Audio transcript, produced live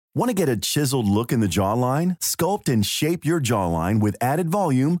Want to get a chiseled look in the jawline? Sculpt and shape your jawline with added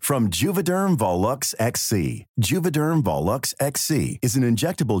volume from Juvederm Volux XC. Juvederm Volux XC is an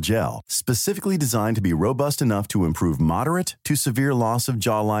injectable gel specifically designed to be robust enough to improve moderate to severe loss of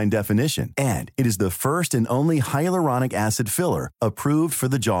jawline definition. And it is the first and only hyaluronic acid filler approved for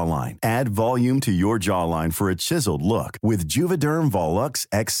the jawline. Add volume to your jawline for a chiseled look with Juvederm Volux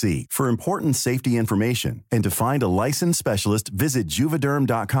XC. For important safety information and to find a licensed specialist, visit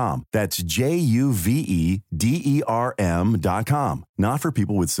Juvederm.com. That's Juvederm.com. Not for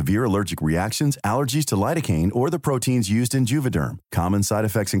people with severe allergic reactions, allergies to lidocaine, or the proteins used in Juvederm. Common side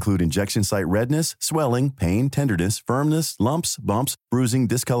effects include injection site redness, swelling, pain, tenderness, firmness, lumps, bumps, bruising,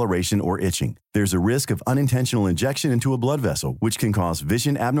 discoloration, or itching. There's a risk of unintentional injection into a blood vessel, which can cause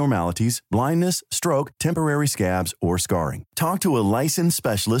vision abnormalities, blindness, stroke, temporary scabs, or scarring. Talk to a licensed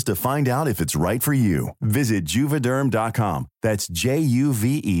specialist to find out if it's right for you. Visit Juvederm.com. That's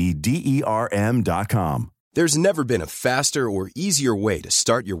Juvederm.com. There's never been a faster or easier way to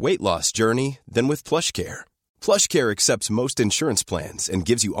start your weight loss journey than with PlushCare. PlushCare accepts most insurance plans and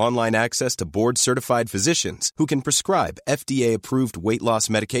gives you online access to board-certified physicians who can prescribe FDA-approved weight loss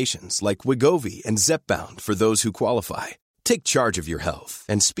medications like Wegovy and Zepbound for those who qualify. Take charge of your health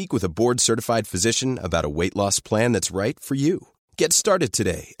and speak with a board-certified physician about a weight loss plan that's right for you. Get started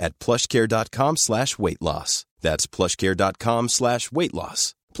today at plushcare.com/weight loss. That's plushcare.com/weight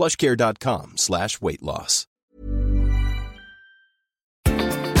loss. plushcare.com/weight loss.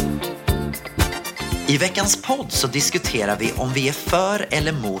 I veckans podd så diskuterar vi om vi är för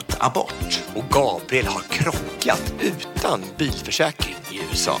eller mot abort. Och Gabriel har krockat utan bilförsäkring i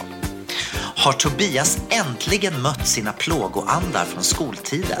USA. Har Tobias äntligen mött sina plågoandar från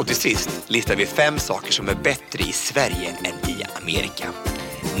skoltiden? Och till sist listar vi 5 saker som är bättre i Sverige än i Amerika.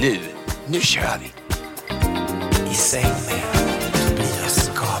 Nu kör vi! I säng med Tobias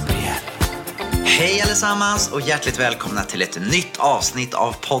Gabriel. Hej allesammans och hjärtligt välkomna till ett nytt avsnitt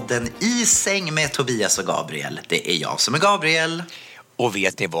av podden I säng med Tobias och Gabriel. Det är jag som är Gabriel. Och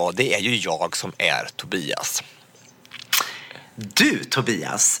vet ni vad? Det är ju jag som är Tobias. Du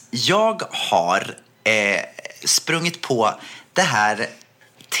Tobias, jag har sprungit på det här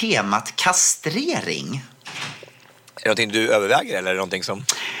temat kastrering. Är det någonting du överväger eller är det någonting som...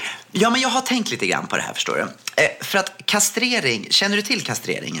 Ja, men jag har tänkt lite grann på det här, förstår du. För att kastrering, känner du till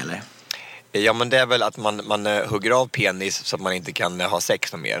kastrering eller? Ja, men det är väl att man hugger av penis så att man inte kan ha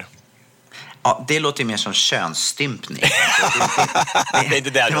sex något mer. Ja, det låter ju mer som könsstympning. Det är inte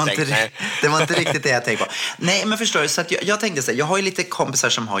det jag tänkte. Det var inte riktigt det jag tänkte på. Nej, men förstår du, så att jag tänkte så här, jag har ju lite kompisar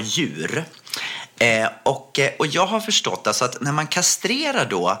som har djur. Och jag har förstått alltså att när man kastrerar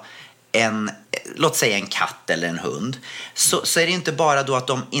då låt säga en katt eller en hund, så är det inte bara då att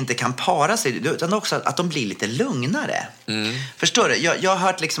de inte kan para sig, utan också att de blir lite lugnare. Förstår du? Jag har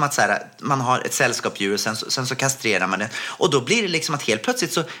hört liksom att så här, man har ett sällskapsdjur och sen så kastrerar man det. Och då blir det liksom att helt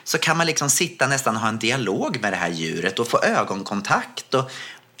plötsligt så kan man liksom sitta nästan och ha en dialog med det här djuret och få ögonkontakt och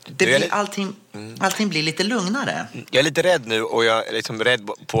allting blir lite lugnare. Jag är lite rädd nu och jag är liksom rädd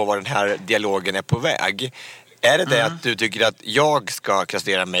på var den här dialogen är på väg. Är det att du tycker att jag ska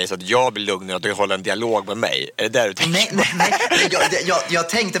kastrera mig så att jag blir lugnare och att du håller en dialog med mig? Är det där du tänker? Nej. Jag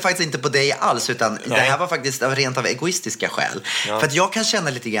tänkte faktiskt inte på dig alls, utan det här var faktiskt av rent av egoistiska skäl. Ja. För att jag kan känna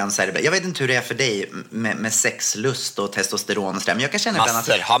lite grann så här, jag vet inte hur det är för dig med sexlust och testosteron och så där, men jag kan känna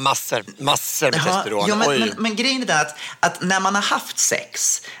massor med testosteron. Ja, men grejen är det att när man har haft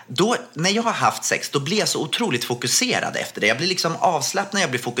sex, när jag har haft sex, då blir jag så otroligt fokuserad efter det. Jag blir liksom avslappnad, jag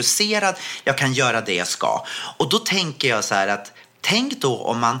blir fokuserad, jag kan göra det jag ska. Och då tänker jag så här att, tänk då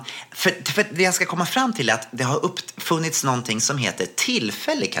om man, för det jag ska komma fram till är att det har uppfunnits någonting som heter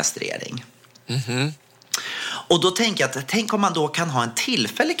tillfällig kastrering. Och då tänker jag att, tänk om man då kan ha en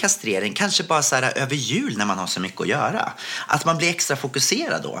tillfällig kastrering, kanske bara så här över jul när man har så mycket att göra. Att man blir extra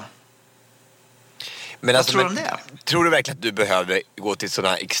fokuserad då. Men alltså, vad tror du om det? Tror du verkligen att du behöver gå till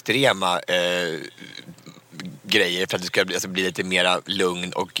sådana extrema grejer för att du ska bli lite mer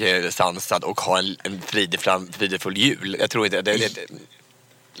lugn och sansad och ha en fridefull jul? Jag tror inte det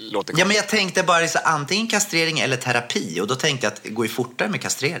låter... Ja, men jag tänkte bara så antingen kastrering eller terapi, och då tänkte jag att det går ju fortare med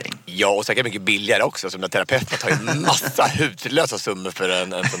kastrering. Ja, och säkert mycket billigare också, som när terapeuten tar ju massa hutlösa summor för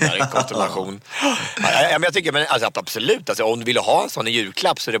en sån där konstellation. Men jag tycker, alltså, absolut, alltså, om du vill ha en sån i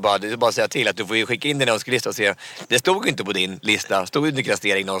julklapp så är det bara att säga till att du får skicka in din önskelista och se. Det stod ju inte på din lista, stod ju inte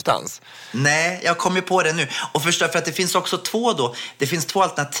kastrering någonstans. Nej, jag kom ju på det nu. Och förstår, för att det finns också det finns två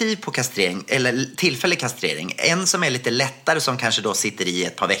alternativ på kastrering, eller tillfällig kastrering. En som är lite lättare, som kanske då sitter i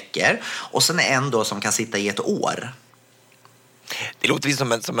ett par veckor, och sen är en då som kan sitta i ett år. Det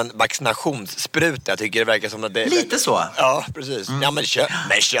låter som en vaccinationsspruta. Jag tycker det verkar som att det... Lite så. Ja, precis. Ja, men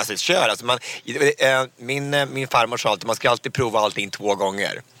kör. Alltså, min farmor sa att man ska alltid prova allting 2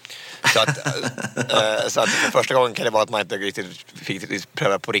 gånger. Så att för första gången kan det vara att man inte riktigt fick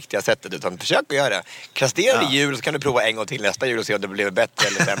pröva på riktiga sättet, utan försök att göra det. Kastrera i jul, så kan du prova en gång till nästa jul och se om det blir bättre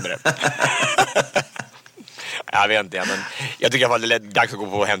eller sämre. Jag vet inte, men jag tycker att det är dags att gå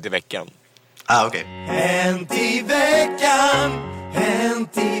på Hänt i veckan. Okej. Hänt i veckan,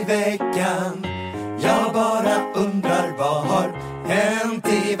 hänt i veckan. Jag bara undrar vad har hänt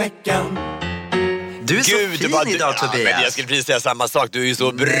i veckan. Du är så fin idag, Tobias. Men jag skulle precis säga samma sak. Du är ju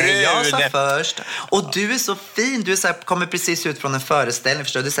så brun. Nej, jag sa först. Och du är så fin. Du är så här, kommer precis ut från en föreställning.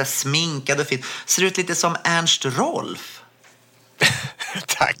 Förstår du? Du är så här sminkad och fin. Ser ut lite som Ernst Rolf.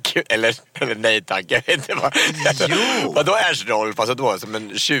 Tack. Eller nej tack. Jag vet inte vad. Jo. Vadå Ernst Rolf? Alltså då som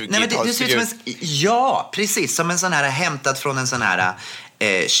en 20-talsfigur. Nej, men du ser ut som ja, precis. Som en sån här hämtad från en sån här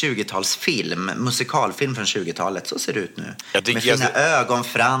 20-talsfilm, musikalfilm från 20-talet. Så ser det ut nu. Med fina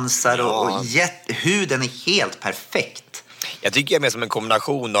ögonfransar och huden är helt perfekt. Jag tycker jag är mer som en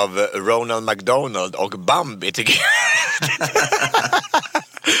kombination av Ronald McDonald och Bambi, tycker jag.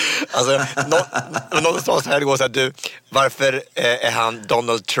 Alltså, någon sa så här igår så att varför är han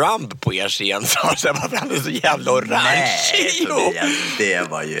Donald Trump på er scen? Så varför han är så jävla orange? Nej, Tobias, det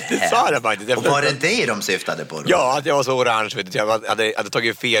var ju det sa det faktiskt. Och var det det de syftade på då? Ja, att jag var så orange. Vet du. Jag hade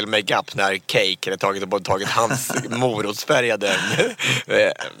tagit fel makeup när Cake hade tagit hans morotsfärgade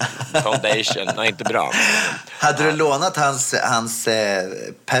foundation. Nej, inte bra. Hade du lånat hans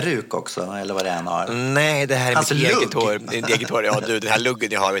peruk också? Eller vad det än har? Nej, det här är hans mitt eget hår. Ja, du, den här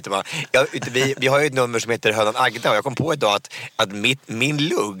luggen jag har, vet du vad? Vi har ju ett nummer som heter Hönan Agda, och jag kom på idag att min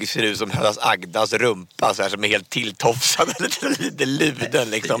lugg ser ut som Hönas Agdas rumpa, så här, som är helt tilltofsad, lite luden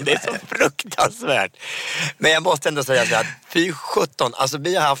liksom. Det är så fruktansvärt. Men jag måste ändå säga så här, att fy 17, alltså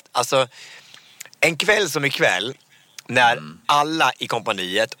vi har haft en kväll som ikväll, när alla i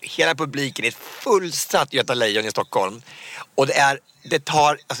kompaniet, hela publiken är fullsatt Göta Lejon i Stockholm, och det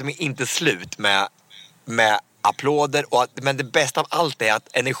tar alltså inte slut med applåder, men det bästa av allt är att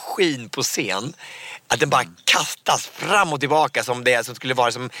energin på scen, att den bara kastas fram och tillbaka som skulle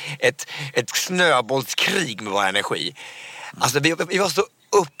vara som ett snöbollskrig med vår energi. Alltså vi var så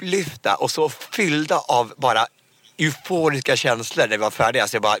upplyfta och så fyllda av bara euforiska känslor när vi var färdiga.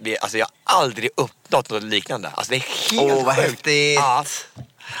 Alltså jag har aldrig uppnått något liknande. Alltså det är helt vad häftigt. Ja.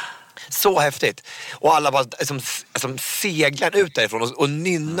 Så häftigt. Och alla bara som seglar ut därifrån och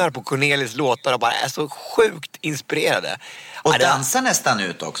nynnar på Cornelis låtar och bara är så sjukt inspirerade. Och dansar nästan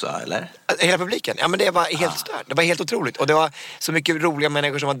ut också, eller? Hela publiken. Ja, men det var helt stört. Det var helt otroligt. Och det var så mycket roliga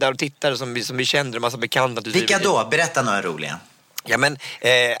människor som var där och tittade, som vi kände, en massa bekanta. Vilka då? Berätta några roliga. Ja, men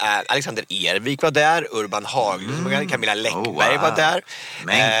Alexander Ervik var där, Urban Haglund, Camilla Läckberg var där.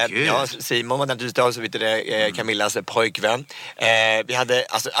 Men gud. Ja, Simon var naturligtvis så vitt det Camillas pojkvän. Vi hade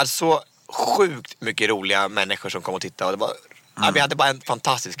alltså sjukt mycket roliga människor som kom och tittade, och det var vi hade bara en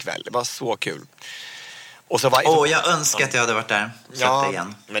fantastisk kväll. Det var så kul. Och så jag önskar att jag hade varit där. Ja,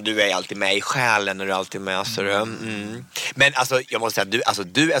 igen. men du är alltid med i själen när du är alltid med. Men alltså, jag måste säga,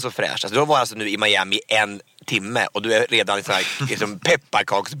 du är så fräsch. Alltså, du var nu i Miami 1 timme och du är redan liksom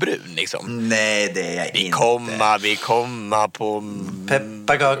pepparkaksbrun liksom. Nej, det är jag inte. Vi komma på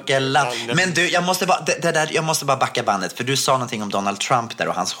pepparkakeland. Men du, jag måste bara backa bandet, för du sa någonting om Donald Trump där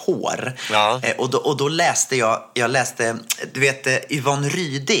och hans hår. Ja. Och då läste jag läste, du vet, Yvonne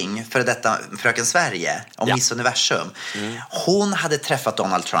Ryding, för detta Fröken Sverige, om Miss Universum. Hon hade träffat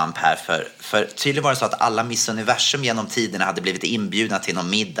Donald Trump här för tydligen var det så att alla Miss Universum genom tiderna hade blivit inbjudna till någon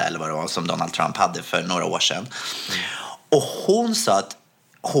middag eller vad det var som Donald Trump hade för några år sedan. Och hon sa att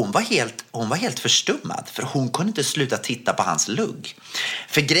hon var helt förstummad, för hon kunde inte sluta titta på hans lugg.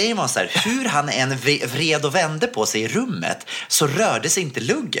 För grejen var så här, hur han än vred och vände på sig i rummet så rörde sig inte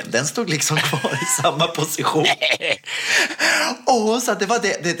luggen. Den stod liksom kvar i samma position. Och hon sa att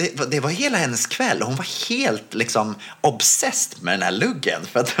det var hela hennes kväll. Hon var helt liksom obsessed med den här luggen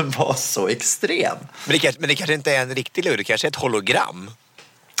för att den var så extrem. Men det kanske inte är en riktig lugg, det kanske är ett hologram.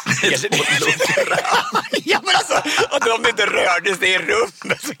 Ja, men alltså, att om det inte rörde sig i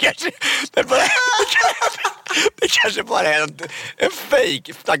rummet så kanske det kanske bara är en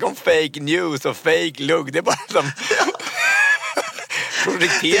fake. Snacka om fake news och fake lugg. Det är bara som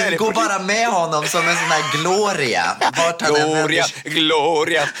det går bara med honom som en sån här Gloria.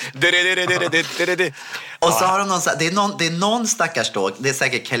 Gloria. Och så har de det är någon stackars då, det är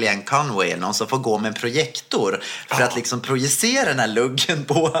säkert Kellyanne Conway eller någon som får gå med en projektor för att liksom projicera den här luggen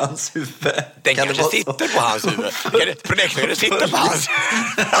på hans huvud. Den kanske sitter på hans huvud. Projektorn sitter på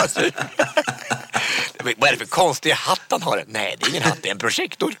hans huvud. Vad är det för konstig hatt han har? Nej, det är ingen hatt, det är en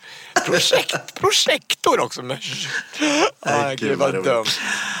projektor. Projektor också. Gud vad dumt.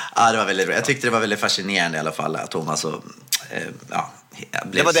 Ja, det var väldigt bra. Jag tyckte det var väldigt fascinerande i alla fall att hon var så...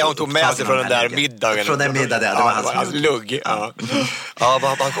 det var det hon tog med sig från den där middagen. Från den middagen, det var hans lugg.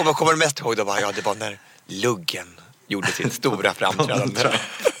 Vad kommer du mest ihåg då? Det var när luggen gjorde sin stora framträdande.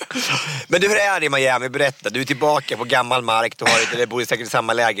 Men du, hur är det i Miami? Berätta, du är tillbaka på gammal mark. Du bor säkert i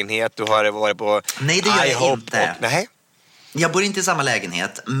samma lägenhet. Du har varit på... Nej, det gör jag inte. Nej. Jag bor inte i samma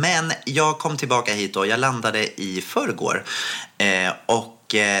lägenhet, men jag kom tillbaka hit och jag landade i förrgår.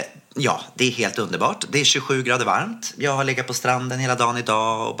 Ja, det är helt underbart. Det är 27 grader varmt. Jag har legat på stranden hela dagen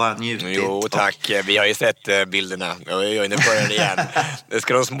idag och bara njutit. Jo, tack. Vi har ju sett bilderna. Nu börjar det igen. Det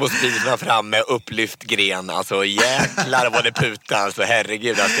ska de små spriderna fram med upplyft gren. Alltså jäklar vad det putar. Alltså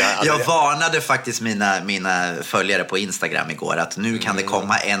herregud. Jag varnade faktiskt mina följare på Instagram igår att nu kan det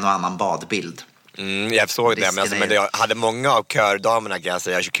komma en och annan badbild. Jag såg det, men jag hade många av kördamerna, kan jag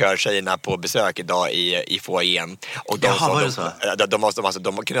säga, körtjejerna på besök idag i foajén. Och de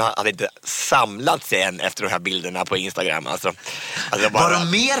hade inte samlat sig än efter de här bilderna på Instagram. Var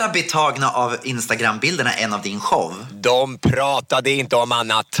de mera betagna av Instagram-bilderna än av din show? De pratade inte om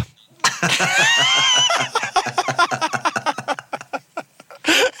annat.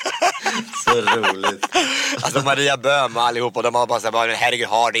 Så roligt. Alltså Maria Böhm och allihop, och de har bara så här, herregud,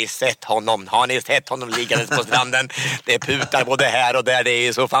 har ni sett honom? Har ni sett honom liggandes på stranden? Det putar både här och där, det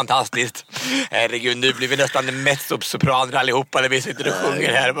är så fantastiskt. Herregud, nu blir vi nästan en mezzosopraner allihopa när vi sitter och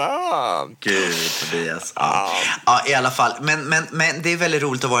sjunger här. Gud, Tobias. Ja, i alla fall. Men det är väldigt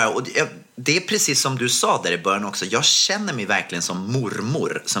roligt att vara här. Och det är precis som du sa där i början också. Jag känner mig verkligen som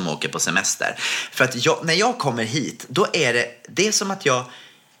mormor som åker på semester. För att när jag kommer hit, då är det är som att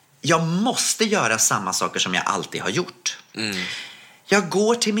jag måste göra samma saker som jag alltid har gjort. Jag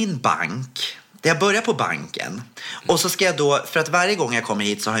går till min bank. Jag börjar på banken. Och så ska jag då, för att varje gång jag kommer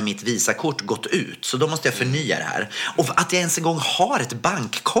hit så har mitt Visakort gått ut. Så då måste jag förnya det här. Och att jag ens en gång har ett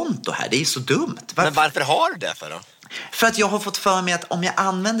bankkonto här, det är så dumt. Men varför har du det för då? För att jag har fått för mig att om jag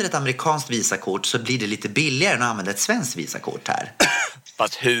använder ett amerikanskt Visakort så blir det lite billigare än att använda ett svenskt Visakort här.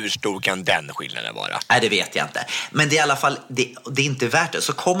 Fast hur stor kan den skillnaden vara? Nej, det vet jag inte. Men det är i alla fall, det är inte värt det.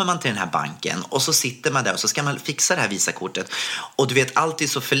 Så kommer man till den här banken och så sitter man där och så ska man fixa det här Visakortet. Och du vet, allt är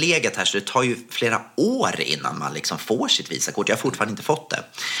så förlegat här så det tar ju flera år innan man liksom får sitt Visakort. Jag har fortfarande inte fått det.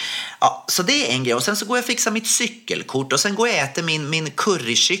 Ja, så det är en grej. Och sen så går jag och fixar mitt cykelkort och sen går jag och äter min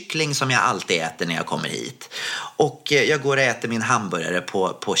currykyckling som jag alltid äter när jag kommer hit. Och jag går och äter min hamburgare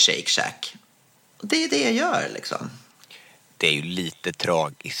på Shake Shack. Det är det jag gör liksom. Det är ju lite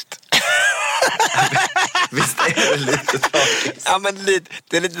tragiskt. Visst är det lite tragiskt? Ja, men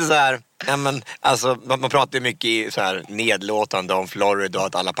det är lite så här... Ja, men, alltså, man pratar ju mycket så här nedlåtande om Florida och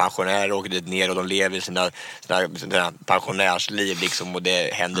att alla pensionärer åker dit ner och de lever sina pensionärsliv liksom, och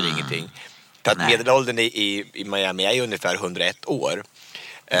det händer ingenting. För att medelåldern i Miami är ju ungefär 101 år.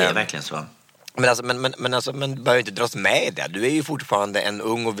 Det är verkligen så. Men behöver inte dras med det. Du är ju fortfarande en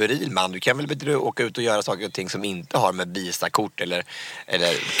ung och viril man. Du kan väl bättre åka ut och göra saker och ting som inte har med Visakort eller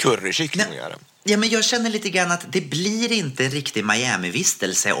currykyckling att göra. Ja, men jag känner lite grann att det blir inte en riktig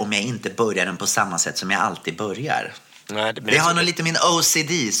Miami-vistelse om jag inte börjar den på samma sätt som jag alltid börjar. Nej, det har nog lite min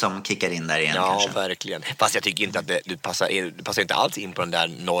OCD som kickar in där igen. Ja, kanske. Verkligen. Fast jag tycker inte att du passar inte alls in på den där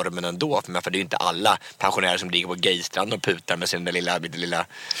normen ändå. För det är ju inte alla pensionärer som ligger på gaystrand och putar med sin lilla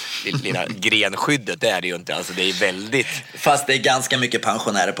grenskyddet. Det är det ju inte. Alltså, det är väldigt... Fast det är ganska mycket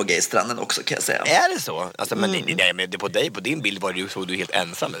pensionärer på gaystranden också, kan jag säga. Är det så? Alltså, men på din bild var det ju så du helt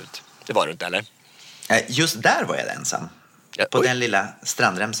ensam ut. Det var du inte, eller? Just där var jag ensam. På den lilla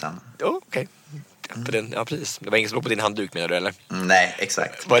strandremsan. Okej. Ja, precis. Det var ingen som låg på din handduk, menar du, eller? Nej,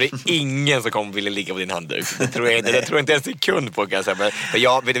 exakt. Var det ingen som kom ville ligga på din handduk? Det tror jag inte en sekund på, kan jag säga.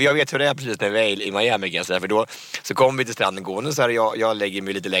 Men jag vet hur det är precis när vi är i Miami, kan jag säga. För då så kommer vi till stranden gående så här, jag lägger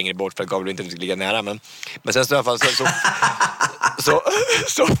mig lite längre bort för att Gabriel inte ska ligga nära. Men sen så i alla fall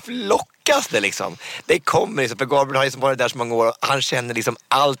så flockas det liksom. Det kommer liksom, för Gabriel har liksom varit där så många år och han känner liksom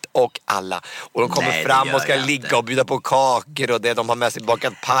allt och alla. Och de kommer fram och ska ligga och bjuda på kakor och de har med sig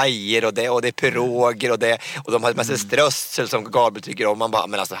bakat pajer och det är piroger och de har med sig strössel som Gabriel tycker om. Man bara,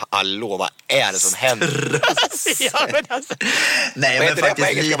 men alltså, hallå, vad är det som händer? Ja, men alltså. Nej, men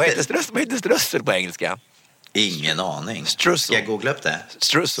faktiskt vad heter strössel på engelska? Ingen aning. Strussel. Ska jag googla upp det?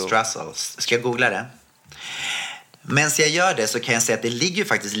 Strussel. Ska jag googla det? Men så jag gör det så kan jag säga att det ligger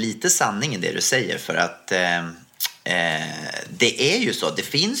faktiskt lite sanning i det du säger. För att det är ju så. Det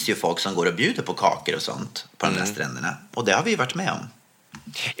finns ju folk som går och bjuder på kakor och sånt på de där stränderna. Och det har vi ju varit med om.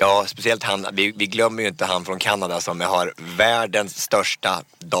 Ja, speciellt han. Vi glömmer ju inte han från Kanada som har världens största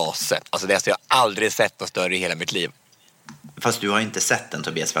dase. Alltså det har jag aldrig sett något större i hela mitt liv. Fast du har inte sett den,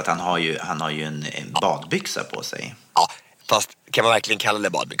 Tobias, för att han har ju en badbyxa på sig. Ja, fast kan man verkligen kalla det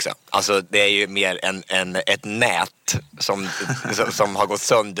badbyxa? Alltså det är ju mer ett nät som har gått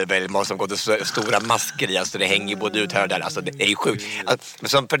sönder väldigt många, som gått stora masker i. Alltså det hänger både ut här och där. Alltså det är ju sjukt.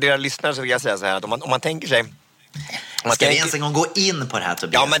 Alltså, för deras lyssnare så vill jag säga så här att om man tänker sig... Ska vi ens en gång gå in på det här,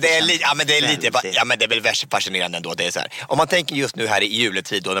 Tobias? Ja, men det är väl värst fascinerande ändå. Det är så här. Om man tänker just nu här i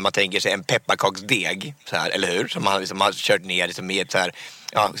juletid då, när man tänker sig en pepparkaksdeg så här, eller hur? Som man har kört ner liksom med ett så här,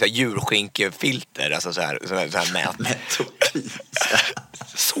 ja, så här djurskinkefilter, alltså så här nät.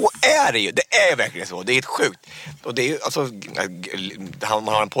 Så är det ju. Det är verkligen så. Det är ett sjukt. Och det är ju alltså, man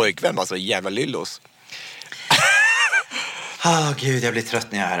har en pojkvän, alltså jävla lyllos. Gud, jag blir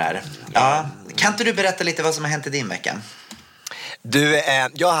trött när jag hör det här. Ja. Kan inte du berätta lite vad som har hänt i din vecka? Du,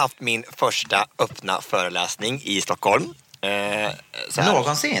 jag har haft min första öppna föreläsning i Stockholm.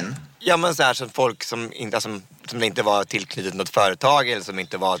 Någonsin? Ja, men så här som folk som inte var tillknutet något företag eller som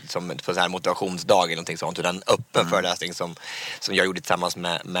inte var som på så här motivationsdag eller någonting sånt, utan en öppen föreläsning som jag gjorde tillsammans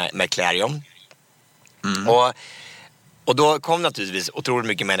med Clarion. Och då kom naturligtvis otroligt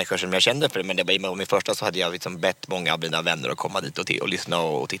mycket människor som jag kände, för men det var min första, så hade jag liksom bett många av mina vänner att komma dit och lyssna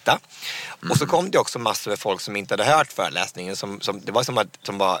och titta. Och så kom det också massor av folk som inte hade hört föreläsningen, det var som att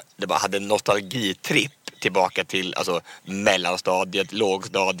det bara hade nostalgitripp tillbaka till alltså mellanstadiet,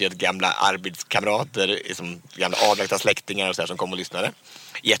 lågstadiet, gamla arbetskamrater, liksom gamla avlägsna släktingar och så här som kom och lyssnade.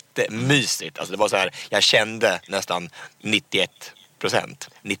 Jättemysigt. Alltså det var så här, jag kände nästan 91%.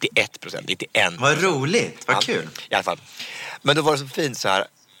 Vad roligt, vad kul. I alla fall. Men då var det så fint så här.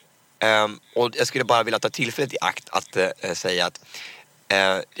 Och jag skulle bara vilja ta tillfället i akt att säga att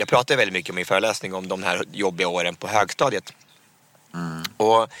jag pratade väldigt mycket om min föreläsning om de här jobbiga åren på högstadiet.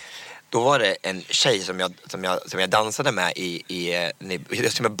 Och då var det en tjej som jag dansade med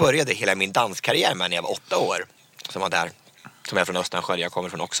som jag började hela min danskarriär med när jag var 8 år. Som var där, som är från Östernsjö, jag kommer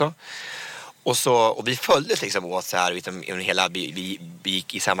från också. Och vi följdes liksom åt så här, vi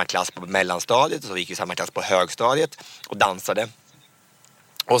gick i samma klass på mellanstadiet och så gick vi i samma klass på högstadiet och dansade.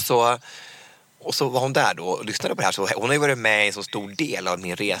 Och så var hon där då och lyssnade på det här. Så hon har ju varit med i en så stor del av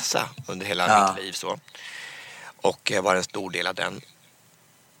min resa under hela mitt liv så. Och var en stor del av den.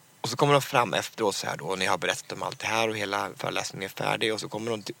 Och så kommer de fram efteråt så här då, när jag har berättat om allt det här och hela föreläsningen är färdig, och så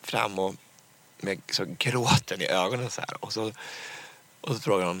kommer de fram och med så gråten i ögonen så här, och så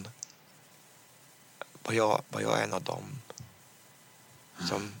frågar de: var jag en av dem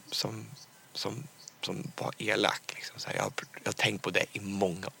som var elak liksom, så här, jag har tänkt på det i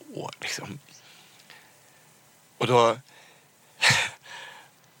många år liksom. Och då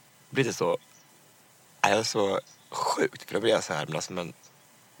blir det så, är jag så sjukt, för då blir jag så här, men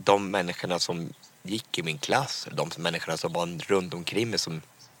de människorna som gick i min klass, de människorna som var runt omkring mig som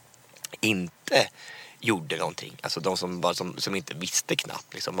inte gjorde någonting, alltså de som inte visste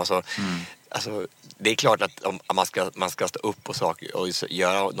knappt liksom. Alltså det är klart att man ska stå upp och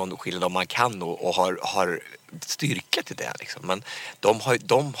göra någon skillnad om man kan och har styrka till det liksom. Men de har ju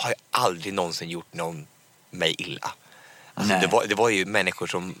aldrig någonsin gjort någon mig illa. Alltså det var ju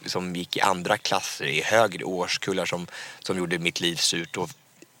människor som gick i andra klasser i högre årskullar som gjorde mitt liv surt och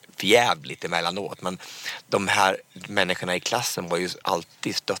förjävligt emellanåt, men de här människorna i klassen var ju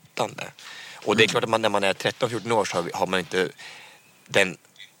alltid stöttande. Och det är klart att när man är 13-14 år så har man inte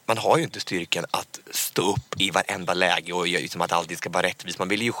man har ju inte styrkan att stå upp i varenda läge och liksom att alltid ska vara rättvist. Man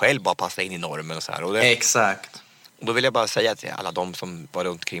vill ju själv bara passa in i normen och så här. Exakt. Och då vill jag bara säga till alla de som var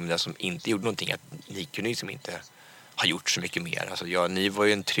runt omkring det som inte gjorde någonting, att ni kunde ju som inte ha gjort så mycket mer. Alltså ni var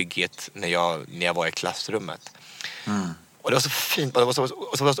ju en trygghet när jag var i klassrummet. Och det var så fint, och det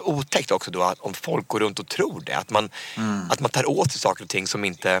var så otäckt också då, att om folk går runt och tror det, att man tar åt sig saker och ting som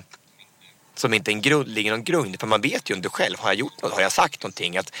inte ligger någon grund. För man vet ju inte själv, har jag gjort något, har jag sagt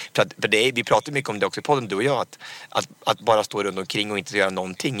någonting? Vi pratar mycket om det också i podden, du och jag, att bara stå runt omkring och inte göra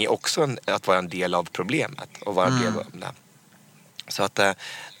någonting är också att vara en del av problemet och vara en del av det. Så att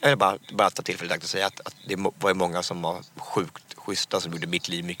jag vill bara ta tillfället att säga att det var många som var sjukt schyssta, som gjorde mitt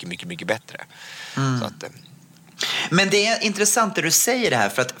liv mycket, mycket, mycket bättre. Så att men det är intressant det du säger det här,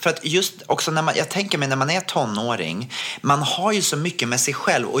 för att just också jag tänker mig när man är tonåring, man har ju så mycket med sig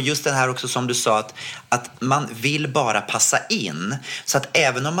själv, och just det här också som du sa, att man vill bara passa in, så att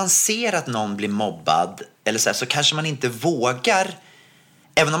även om man ser att någon blir mobbad eller så kanske man inte vågar,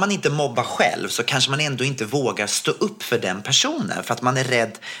 även om man inte mobbar själv, så kanske man ändå inte vågar stå upp för den personen, för att man är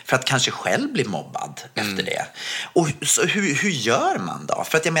rädd för att kanske själv bli mobbad efter det. Och så hur gör man då?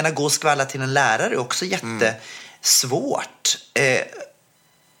 För att jag menar, gå och skvalla till en lärare är också jättesvårt.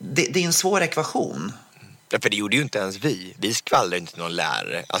 det är en svår ekvation. Ja, för det gjorde ju inte ens vi. Vi skvallrade inte till någon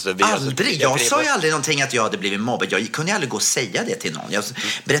lärare. Alltså, Aldrig. Jag sa ju aldrig någonting att jag hade blivit mobbad. Jag kunde ju aldrig gå och säga det till någon. Jag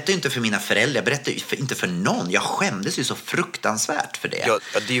berättade ju inte för mina föräldrar. Jag berättade inte för någon. Jag skämdes ju så fruktansvärt för det. Ja,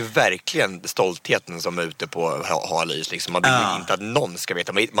 det är ju verkligen stoltheten som är ute på halis. Liksom. Man vill ju inte att någon ska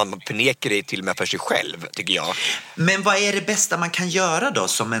veta. Man förnekar det till och med för sig själv, tycker jag. Men vad är det bästa man kan göra då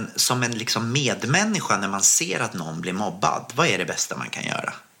som en liksom medmänniska när man ser att någon blir mobbad? Vad är det bästa man kan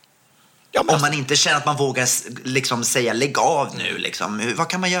göra? Ja, om man inte känner att man vågar liksom säga lägg av nu, liksom. Vad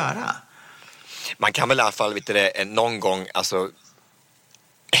kan man göra? Man kan väl i alla fall, vet du, någon gång, alltså,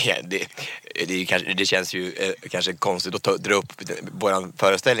 det känns ju kanske konstigt att dra upp vår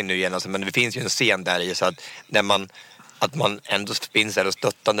föreställning nu igen, alltså, men det finns ju en scen där i så att att man ändå finns där och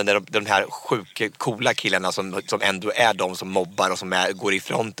stöttande när de här sjuka, coola killarna som ändå är de som mobbar och som går i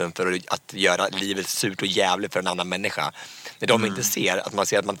fronten för att göra livet surt och jävligt för en annan människa. När de inte ser att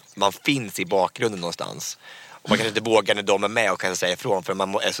man finns i bakgrunden någonstans. Och man kanske inte vågar när de är med och kan säga ifrån för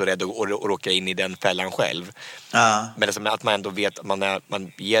man är så rädd att råka in i den fällan själv. Men det som att man ändå vet att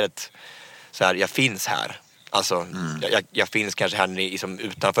man ger ett så här, jag finns här. Alltså, jag finns kanske här liksom,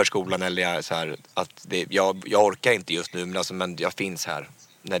 utanför skolan eller så här, att jag orkar inte just nu, men jag finns här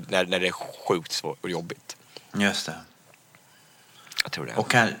när det är sjukt svårt och jobbigt. Just det. Jag tror det.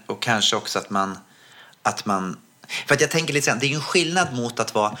 Och kanske också att man för att jag tänker lite sen, det är ju en skillnad mot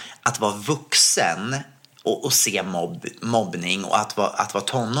att vara vuxen och se mobbning och att vara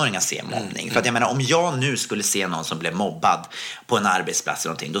tonåring och se mobbning. För att jag menar, om jag nu skulle se någon som blev mobbad på en arbetsplats eller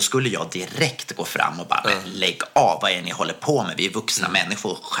någonting, då skulle jag direkt gå fram och bara, lägg av, vad är ni håller på med? Vi är vuxna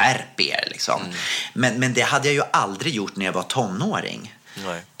människor, skärp er liksom. Men det hade jag ju aldrig gjort när jag var tonåring.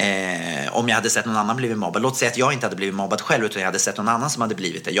 Om jag hade sett någon annan blivit mobbad. Låt säga att jag inte hade blivit mobbad själv, utan jag hade sett någon annan som hade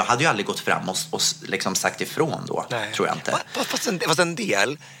blivit det. Jag hade ju aldrig gått fram och liksom sagt ifrån då. Tror jag inte. Fast en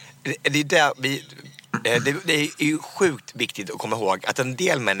del, det är där vi... Det är ju sjukt viktigt att komma ihåg att en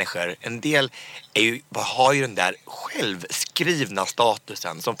del människor, har ju den där självskrivna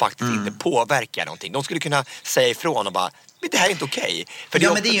statusen som faktiskt inte påverkar någonting. De skulle kunna säga ifrån och bara, men det här är inte okej. Men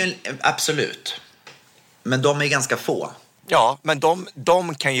det är ju absolut. Men de är ganska få. Ja, men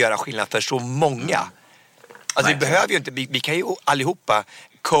de kan göra skillnad för så många. Alltså vi behöver ju inte, vi kan ju allihopa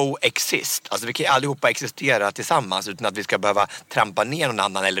coexist. Alltså vi kan ju allihopa existera tillsammans utan att vi ska behöva trampa ner någon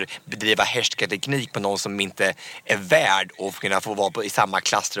annan eller bedriva härskarteknik på någon som inte är värd och kunna få vara i samma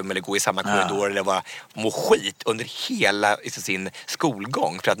klassrum eller gå i samma korridor eller bara må skit under hela sin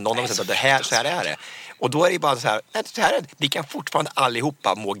skolgång för att någon har sagt att så här är det. Och då är det bara så här är det. Vi kan fortfarande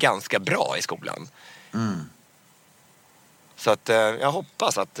allihopa må ganska bra i skolan. Så att jag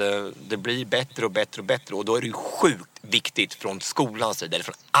hoppas att det blir bättre och bättre och bättre. Och då är det ju sjukt viktigt från skolans sida eller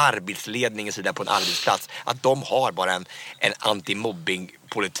från arbetsledningens sida på en arbetsplats att de har bara en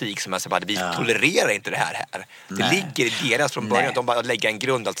anti-mobbing-politik som är så att vi tolererar inte det här. Det ligger i deras från början att de bara lägger en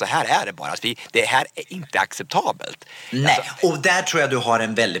grund att så här är det bara. Alltså det här är inte acceptabelt. Nej, alltså, och där tror jag du har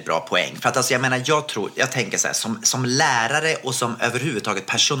en väldigt bra poäng. För att alltså, jag menar, jag tänker så här, som lärare och som överhuvudtaget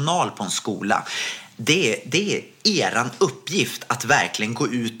personal på en skola, det är eran uppgift att verkligen gå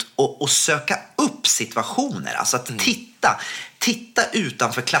ut och söka upp situationer. Alltså att titta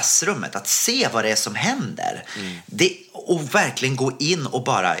utanför klassrummet, att se vad det är som händer. Och verkligen gå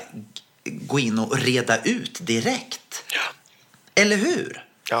in och reda ut direkt. Ja. Eller hur?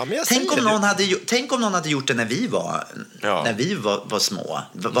 Ja, men tänk om någon hade gjort det när vi var små.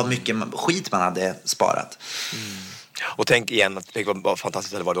 Vad mycket skit man hade sparat. Och tänk igen, tänk vad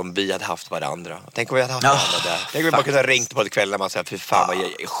fantastiskt det var om vi hade haft varandra. Tänk om vi hade haft varandra där. Tänk om vi bara kunde ha ringt på ett kväll när man säger, fy fan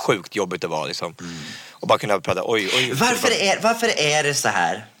vad sjukt jobbigt det var liksom. Och bara kunna prata, oj. Varför är det så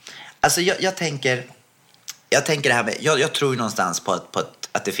här? Alltså jag tänker det här med, jag tror någonstans på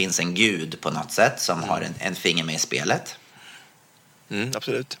att det finns en gud på något sätt som har en finger med i spelet.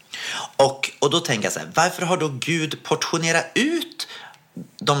 Absolut. Och då tänker jag så här, varför har då Gud portionerat ut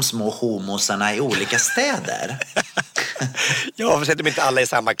de små homosarna i olika städer? Varför sätter de inte alla i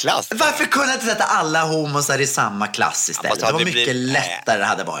samma klass? Varför kunde jag inte sätta alla homosar i samma klass istället? Det var mycket lättare det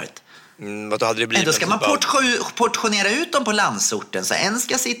hade varit. Då hade det blivit. Då ska man portionera ut dem på landsorten. Så en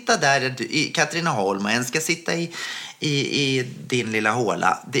ska sitta där i Katrineholm och en ska sitta i din lilla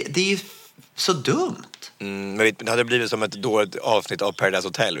håla. Det är ju så dumt. Men det hade blivit som ett dåligt avsnitt av Paradise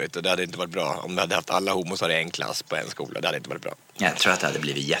Hotel, vet du. Det hade inte varit bra om vi hade haft alla homosar i en klass på en skola. Det hade inte varit bra. Jag tror att det hade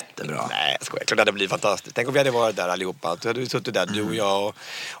blivit jättebra. Nej, jag skojar. Jag tror det hade blivit fantastiskt. Tänk om vi hade varit där allihopa. Du hade suttit där, du och jag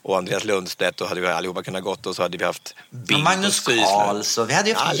och Andreas Lundstedt, och hade vi allihopa kunnat gått, och så hade vi haft Bild Magnus Karls, och vi hade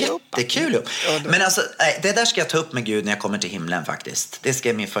ju haft jättekul. Men alltså, det där ska jag ta upp med Gud när jag kommer till himlen faktiskt. Det ska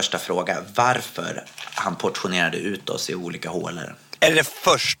vara min första fråga. Varför han portionerade ut oss i olika hålor? Är det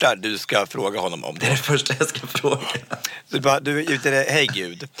första du ska fråga honom om? Det är det första jag ska fråga. Du hej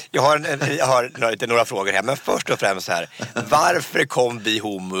Gud, jag har några frågor här. Men först och främst så här, varför kom vi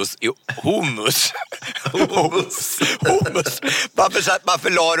hummus? Varför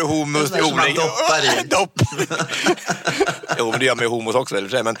la du hummus i olika? Doppar i. Jo, men det gör man ju hummus också,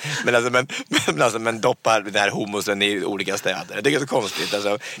 eller? Men doppar den här hummusen i olika städer. Jag tycker det är så konstigt.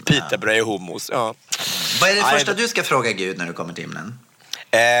 Alltså, pitabröd och hummus, ja. Vad är det första du ska fråga Gud när du kommer till himlen?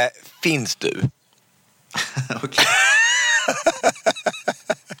 Finns du? Okej.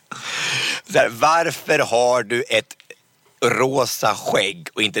 Så här, varför har du ett rosa skägg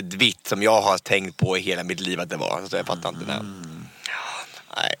och inte ett vitt som jag har tänkt på i hela mitt liv att det var? Så jag fattar inte det.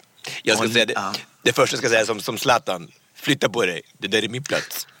 Nej. Jag ska säga det första ska jag säga som Zlatan. Flytta på dig, det där är min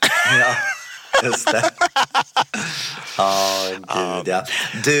plats. Ja, just det. Gud, ja.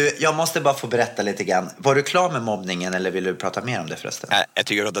 Du, jag måste bara få berätta lite grann. Var du klar med mobbningen eller vill du prata mer om det förresten? Jag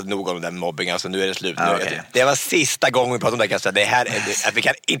tycker att det är nog om den mobbingen, alltså nu är det slut. Okay. Det var sista gången vi pratade om det, kanske. Det här är att vi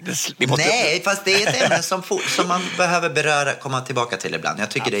kan inte... Nej, fast det är ett ämne som man behöver beröra, komma tillbaka till ibland. Jag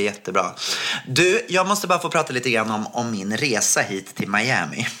tycker det är jättebra. Du, jag måste bara få prata lite grann om min resa hit till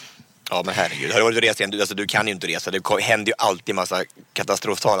Miami. Ja, men herregud. Har du varit resa igen? Alltså, du kan ju inte resa. Det händer ju alltid massa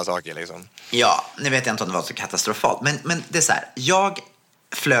katastrofala saker liksom. Ja, nu vet jag inte om det var så katastrofalt. Men det är så här. Jag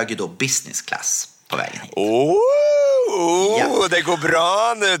flög ju då business class på vägen hit. Ja. Det går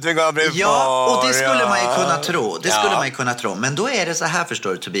bra nu. Ja, och det skulle man ju kunna tro. Det skulle man ju kunna tro. Men då är det så här,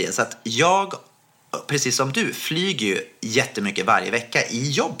 förstår du Tobias, att jag, precis som du, flyger ju jättemycket varje vecka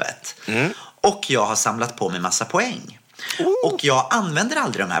i jobbet. Och jag har samlat på mig massa poäng. Och jag använder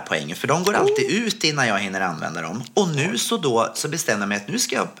aldrig de här poängen, för de går alltid ut innan jag hinner använda dem. Och nu så bestämmer jag mig att nu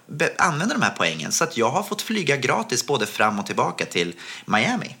ska jag använda de här poängen, så att jag har fått flyga gratis både fram och tillbaka till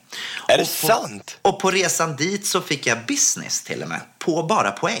Miami. Är det sant? Och på resan dit så fick jag business till och med, på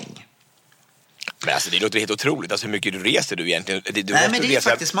bara poäng. Men alltså det låter helt otroligt. Alltså hur mycket reser du egentligen? Nej, men det är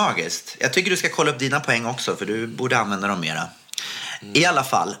faktiskt magiskt. Jag tycker du ska kolla upp dina poäng också, för du borde använda dem mera. I alla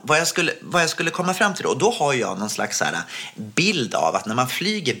fall, vad jag skulle komma fram till då har jag någon slags så här bild av att när man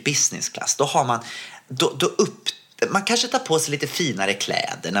flyger business class, då har man man kanske tar på sig lite finare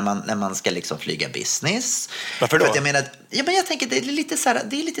kläder när man ska liksom flyga business. Varför då? Jag tänker det är lite så här,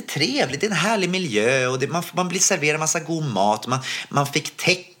 det är lite trevligt, det är en härlig miljö och man blir serverad massa god mat. Man fick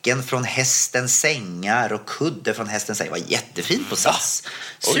tecken från hästens sängar och kudde från hästens sängar. Det var jättefint på SAS.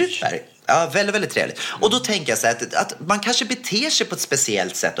 Super. Ja, väldigt, väldigt trevligt. Och då tänker jag så här att man kanske beter sig på ett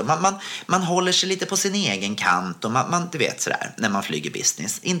speciellt sätt. Och man håller sig lite på sin egen kant. Och man du vet sådär, när man flyger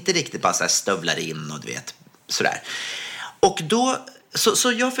business. Inte riktigt bara så här stövlar in och du vet sådär. Och då,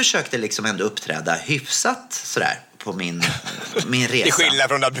 så jag försökte liksom ändå uppträda hyfsat sådär på min resa. Till skillnad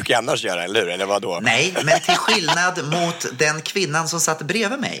från att du kan annars göra, eller hur? Eller vad då? Nej, men till skillnad mot den kvinnan som satt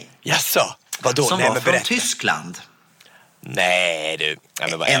bredvid mig. Jaså? Vadå? Som var från Tyskland. Nej du.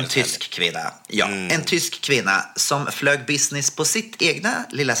 En tysk kvinna. Ja, en tysk kvinna som flög business på sitt egna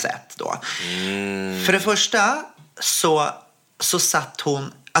lilla sätt då. För det första så satt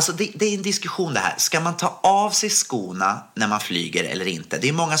hon. Alltså det är en diskussion det här. Ska man ta av sig skorna när man flyger eller inte? Det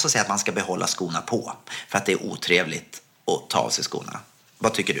är många som säger att man ska behålla skorna på, för att det är otrevligt att ta av sig skorna.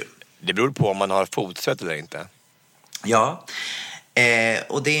 Vad tycker du? Det beror på om man har fotsvett eller inte. Ja.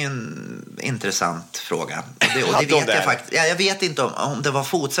 Och det är en intressant fråga. Och det vet jag faktiskt. Jag vet inte om det var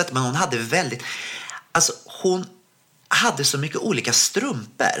fotsvett, men hon hade väldigt... Alltså hon hade så mycket olika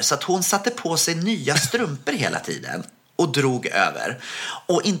strumpor så att hon satte på sig nya strumpor hela tiden och drog över.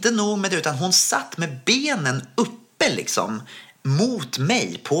 Och inte nog med det, utan hon satt med benen uppe liksom mot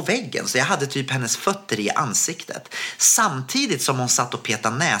mig på väggen. Så jag hade typ hennes fötter i ansiktet. Samtidigt som hon satt och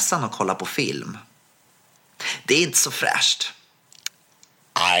petade näsan och kollade på film. Det är inte så fräscht.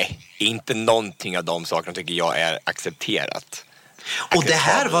 Nej, inte någonting av de sakerna tycker jag är accepterat. Och det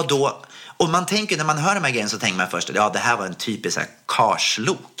här var då... Och man tänker, när man hör de här grejerna så tänker man först att det här var en typisk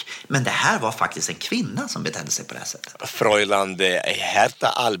karslok. Men det här var faktiskt en kvinna som betedde sig på det här sättet. Fräulein Herta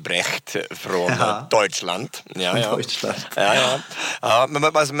Albrecht från Deutschland. Ja. Deutschland. Ja, men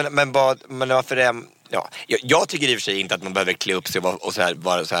varför är... Ja, jag tycker i och för sig inte att man behöver klä upp sig och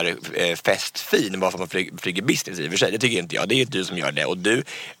vara så här festfin bara för att man flyger business i och för sig. Det tycker inte jag. Det är ju du som gör det. Och du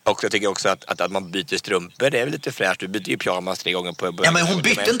också, jag tycker också att man byter strumpor. Det är väl lite fräscht. Du byter ju pyjamas 3 gånger på... Ja, men hon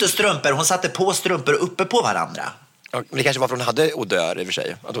bytte inte strumpor. Hon satte på strumpor uppe på varandra. Ja, men det kanske var för hon hade odör i och för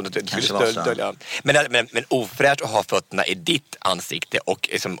sig. Att hon Kanske dölja. Men ofräscht att ha fötterna i ditt ansikte och,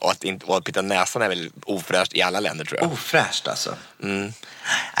 liksom, att pitta näsan är väl ofräscht i alla länder, tror jag. Ofräscht alltså.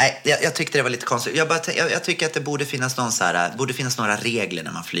 Nej, jag tyckte det var lite konstigt. Jag tycker att det borde finnas några regler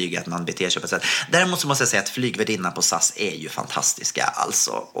när man flyger, att man beter sig på ett sätt. Däremot så måste jag säga att flygvärdinnan på SAS är ju fantastiska.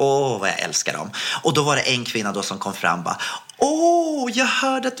 Alltså, vad jag älskar dem. Och då var det en kvinna då som kom fram och bara: jag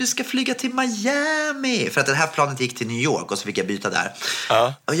hörde att du ska flyga till Miami. För att det här planet gick till New York och så fick jag byta där.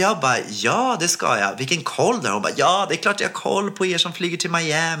 Och jag bara, ja det ska jag. Vilken koll där. Hon bara, ja det är klart jag har koll på er som flyger till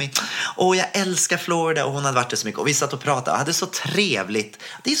Miami. Och jag älskar Florida. Och hon hade varit där så mycket. Och vi satt och pratade och hade så trevligt.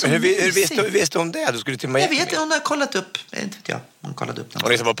 Det är så hur visste hon det? Du skulle till Miami? Jag vet, hon har kollat upp. Inte vet jag. Hon kollade upp den.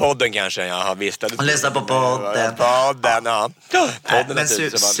 Hon lyssnade på podden kanske. Ja, visst. Hon lyssnade på podden. Podden, ja. Men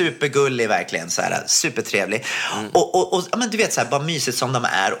supergullig verkligen. Så här, supertrevlig. Och men du vet så här, bara mysigt som de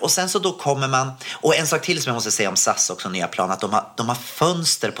är. Och sen så då kommer man. Och en sak till som jag måste säga om SAS också, nya plan, att de har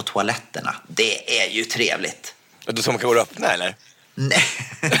fönster på toaletterna. Det är ju trevligt. Och du som kan gå och öppna, eller? Nej.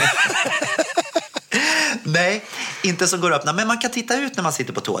 Nej, inte som går att öppna. Men man kan titta ut när man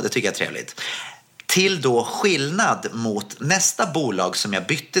sitter på toa. Det tycker jag är trevligt. Till då skillnad mot nästa bolag som jag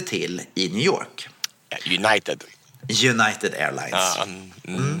bytte till i New York. United Airlines.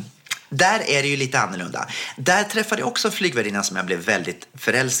 Där är det ju lite annorlunda. Där träffade jag också en flygvärdinna som jag blev väldigt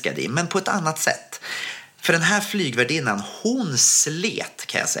förälskad i. Men på ett annat sätt. För den här flygvärdinnan, hon slet,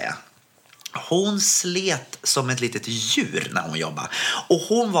 kan jag säga. Hon slet som ett litet djur när hon jobbade. Och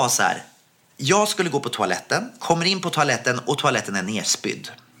hon var så här: jag skulle gå på toaletten, kommer in på toaletten och toaletten är nerspydd.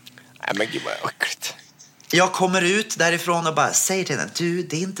 Nej men gud vad äckligt. Jag kommer ut därifrån och bara säger till henne: du,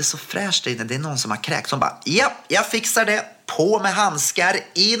 det är inte så fräscht där inne, det är någon som har kräkt. Hon bara, ja, jag fixar det. På med handskar,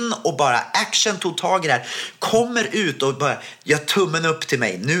 in och bara action, tog tag i det här. Kommer ut och bara gör tummen upp till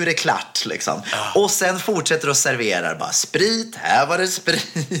mig. Nu är det klart liksom. Och sen fortsätter att servera bara sprit. Här var det sprit.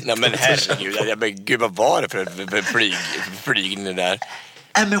 Nej men herregud, gud vad var det för flygning där?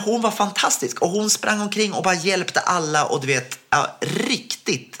 Men hon var fantastisk. Och hon sprang omkring och bara hjälpte alla. Och du vet,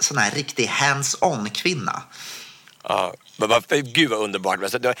 sån här riktig hands-on kvinna. Ja, men gud vad underbart.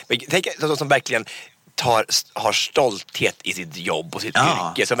 Tänk de som verkligen har stolthet i sitt jobb och sitt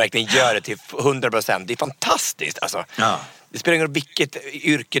yrke, som verkligen gör det till 100%. Det är fantastiskt alltså. Det spelar ingen roll vilket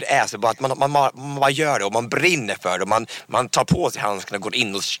yrke det är, så bara att man bara gör det och man brinner för det och man tar på sig handskarna och går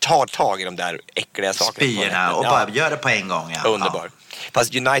in och tar tag i de där äckliga sakerna. Spyrna och bara gör det på en gång. Ja. Underbart.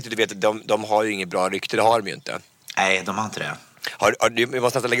 Fast United, du vet, de har ju inget bra rykte, det har de ju inte. Nej, de har inte det. Vi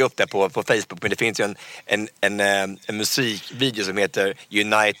måste nästan lägga upp det på Facebook, men det finns ju en musikvideo som heter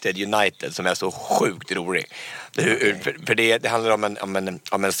United som är så sjukt rolig. För det handlar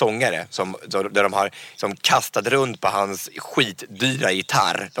om en sångare där de har som kastat runt på hans skitdyra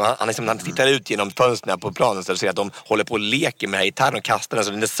gitarr. Han tittar ut genom fönstren på planen så ser att de håller på och leker med den här gitarren och kastar den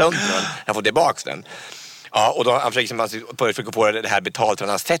så den är sönder. Han får tillbaka den. Ja, och då han försöker få det här betalt för att han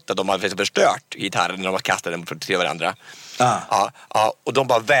har sett att de har förstört gitarren när de har kastat den till varandra. Ja, och de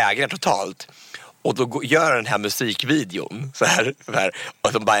bara vägrar totalt. Och då gör den här musikvideon så här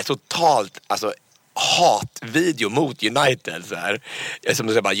och de bara är totalt hatvideo mot United så här. Som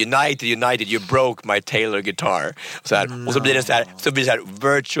det bara United you broke my Taylor guitar så här. Och så blir det så här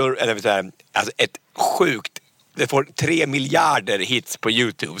virtual eller så här, alltså ett sjukt. Det får 3 miljarder hits på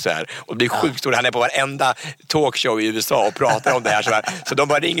YouTube så här. Och det blir sjukt stor. Han är på varenda talkshow i USA och pratar om det här så här. Så de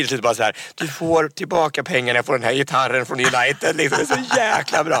bara ringer till bara så här: du får tillbaka pengarna för den här gitarren från United liksom. Det är så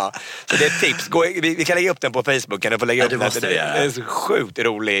jäkla bra. Så det är ett tips. Vi kan lägga upp den på Facebook. Kan du få lägga upp den? Det är så sjukt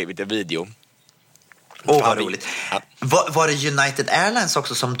rolig video. Vad roligt. Ja. Var det United Airlines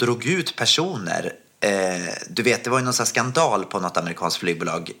också som drog ut personer? Du vet, det var ju någon sån skandal på något amerikanskt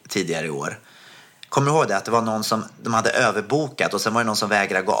flygbolag tidigare i år. Kommer du ihåg det? Att det var någon som de hade överbokat och sen var det någon som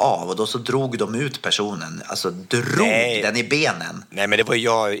vägrade gå av och då så drog de ut personen. Alltså den i benen. Nej, men det var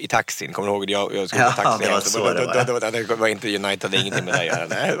jag i taxin. Kommer du ihåg det? Jag skulle på taxin. Det var så det var inte United, det är ingenting med det att göra.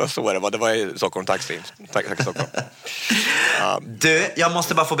 Nej, det var så det var. Det var i Stockholm taxi. Tack Stockholm. Du, jag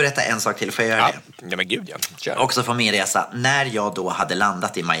måste bara få berätta en sak till. Får jag göra det? Ja, men gud ja. Kör. Också från min resa. När jag då hade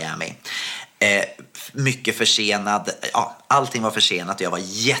landat i Miami. Mycket försenad. Ja, allting var försenat och jag var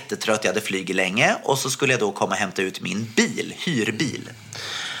jättetrött. Jag hade flugit länge och så skulle jag då komma och hämta ut min hyrbil.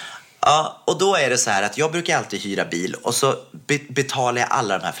 Ja, och då är det så här att jag brukar alltid hyra bil och så betalar jag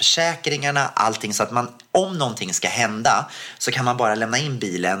alla de här försäkringarna, allting, så att om någonting ska hända så kan man bara lämna in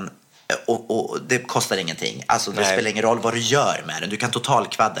bilen och det kostar ingenting. Alltså det spelar ingen roll vad du gör med den. Du kan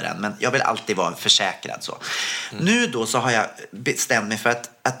totalkvadda den, men jag vill alltid vara försäkrad så. Nu då så har jag bestämt mig för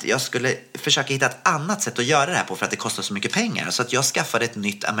att jag skulle försöka hitta ett annat sätt att göra det här på, för att det kostar så mycket pengar. Så att jag skaffade ett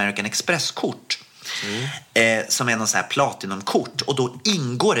nytt American Express-kort. Som är någon sån här platinumkort. Och då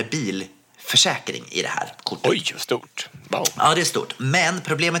ingår det bilförsäkring i det här kortet. Oj, vad stort. Wow. Ja, det är stort. Men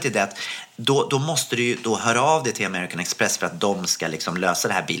problemet är det att då måste du ju då höra av dig till American Express för att de ska liksom lösa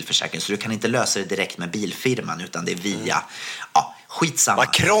det här bilförsäkringen. Så du kan inte lösa det direkt med bilfirman utan det är via, skitsamma.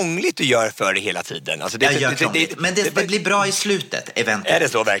 Vad krångligt du gör för det hela tiden. Alltså Men det blir bra i slutet, eventuellt. Är det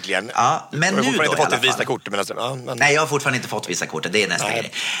så verkligen? Ja, men nu då inte fått ett visa kort, men alltså, Nej, jag har fortfarande inte fått visa kortet, det är nästa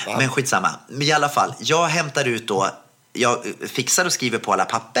grej. Ja. Men skitsamma. Men i alla fall, jag hämtar ut då, jag fixar och skriver på alla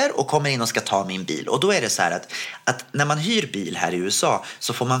papper och kommer in och ska ta min bil. Och då är det så här att när man hyr bil här i USA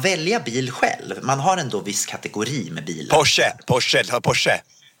så får man välja bil själv. Man har ändå viss kategori med bilar. Porsche.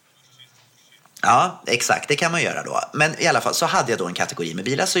 Ja, exakt. Det kan man göra då. Men i alla fall så hade jag då en kategori med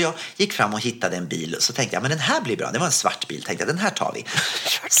bilar. Så jag gick fram och hittade en bil. Så tänkte jag, men den här blir bra. Det var en svart bil. Tänkte jag, den här tar vi.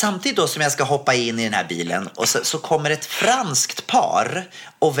 Samtidigt då som jag ska hoppa in i den här bilen. Och så kommer ett franskt par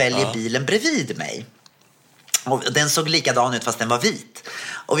och väljer bilen bredvid mig. Och den såg likadan ut fast den var vit.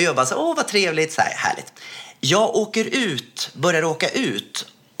 Och vi var bara så, vad trevligt, så här, härligt. Jag börjar åka ut.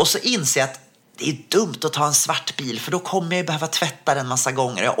 Och så inser jag att det är dumt att ta en svart bil för då kommer jag behöva tvätta den massa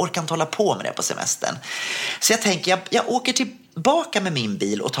gånger. Jag orkar inte hålla på med det på semestern. Så jag tänker, jag åker tillbaka med min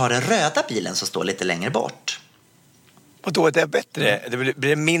bil och tar den röda bilen som står lite längre bort. Och då är det bättre, det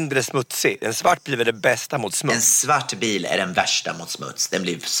blir mindre smutsig. En svart bil är det bästa mot smuts. En svart bil är den värsta mot smuts. Den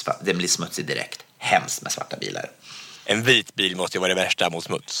blir smutsig direkt. Hemskt med svarta bilar. En vit bil måste ju vara det värsta mot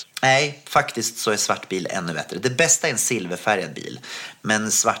smuts. Nej, faktiskt så är svart bil ännu bättre. Det bästa är en silverfärgad bil.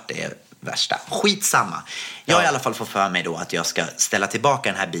 Men svart är värsta. Skitsamma. Jag i alla fall får för mig då att jag ska ställa tillbaka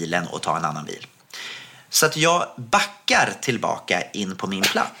den här bilen och ta en annan bil. Så att jag backar tillbaka in på min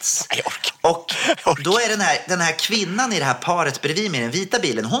plats. Och då är den här kvinnan i det här paret bredvid med den vita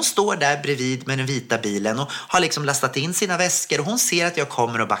bilen. Hon står där bredvid med den vita bilen och har liksom lastat in sina väskor. Och hon ser att jag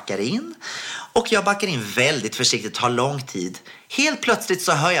kommer och backar in. Och jag backar in väldigt försiktigt, tar lång tid. Helt plötsligt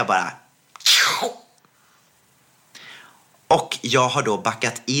så hör jag bara... Och jag har då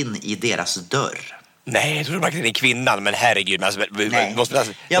backat in i deras dörr. Nej, jag tror du backade in i kvinnan, men herregud.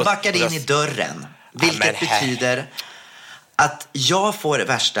 Jag backade in i dörren. Vilket betyder att jag får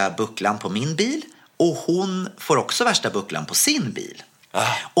värsta bucklan på min bil och hon får också värsta bucklan på sin bil.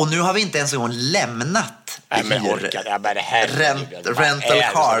 Och nu har vi inte ens en gång lämnat rental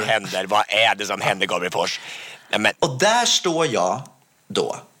car. Vad är det som händer, Gabriel Fors? Och där står jag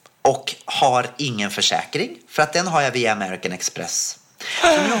då och har ingen försäkring för att den har jag via American Express.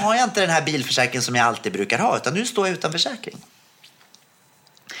 Så nu har jag inte den här bilförsäkringen som jag alltid brukar ha utan nu står jag utan försäkring.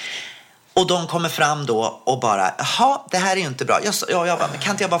 Och de kommer fram då och bara, jaha, det här är ju inte bra. Jag bara,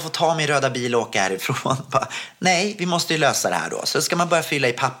 kan inte jag bara få ta min röda bil och åka härifrån? Bara, nej, vi måste ju lösa det här då. Så ska man börja fylla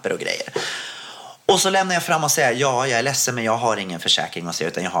i papper och grejer. Och så lämnar jag fram och säger, ja, jag är ledsen men jag har ingen försäkring och så,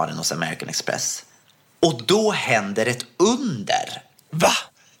 utan jag har den hos American Express. Och då händer ett under. Va?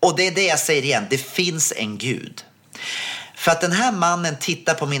 Och det är det jag säger igen, det finns en Gud. För att den här mannen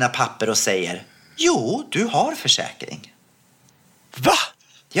tittar på mina papper och säger, jo, du har försäkring. Va?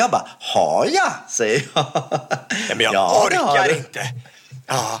 Jag bara, har jag? Säger jag. Nej, men jag orkar inte.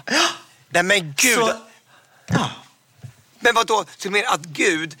 Ja. Nej, men Gud. Så, ja. Men vadå? Så du menar att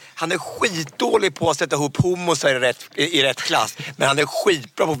Gud, han är skitdålig på att sätta ihop homosar i rätt klass, men han är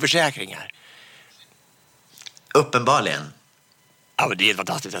skitbra på försäkringar? Uppenbarligen. Ja, men det är helt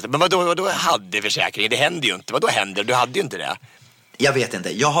fantastiskt. Men vadå hade försäkringen? Det händer ju inte. Vadå händer? Du hade ju inte det. Jag vet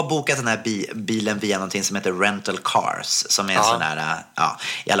inte. Jag har bokat den här bilen via någonting som heter Rental Cars. Som är en sån här,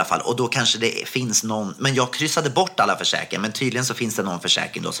 i alla fall. Och då kanske det finns någon, men jag kryssade bort alla försäkringar. Men tydligen så finns det någon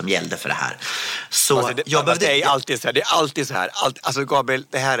försäkring då som gällde för det här. Så alltså, det är alltid så här. Det är alltid så här. Alltså Gabriel,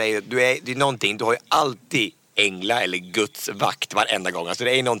 det här är ju, det är någonting, du har ju alltid ängla eller Guds vakt varenda gång. Alltså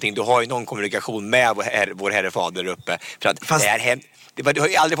det är någonting, du har ju någon kommunikation med vår herre fader uppe. För att det här händer. Du har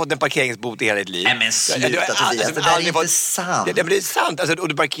ju aldrig fått en parkeringsbot i hela ditt liv. Nej men sluta Tobias, det där är inte sant. Det är sant, alltså, och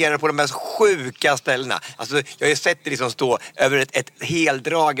du parkerar på de mest sjuka ställena. Alltså, jag har ju sett det liksom stå över ett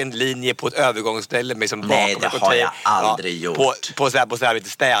heldragen linje på ett övergångsställe med som nej, det har jag aldrig gjort. På så här lite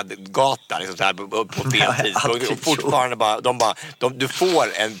städgata liksom så här, på fel tidspunkt. Och fortfarande du får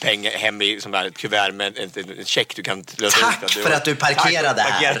en peng hem i som ett kuvert med en check du kan lösa ut. Tack för att du parkerade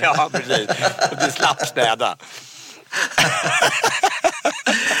här. Ja, precis. Du slapp städa.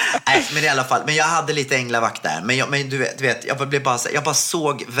 Nej, men i alla fall. Men jag hade lite änglavakt där. Men du vet jag bara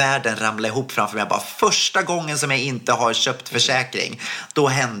såg världen ramla ihop framför mig. Första gången som jag inte har köpt försäkring, då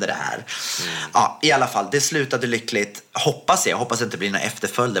hände det här. Ja, i alla fall. Det slutade lyckligt. Hoppas det inte blir några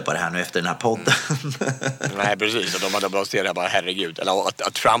efterföljder på det här nu efter den här podden. Nej, precis. Och de hade bara sett det bara, herregud. Eller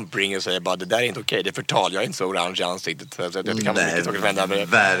att Trump ringer och säger bara, det där är inte okej. Det är förtal. Jag är inte så orange i ansiktet. Så det kan Nej,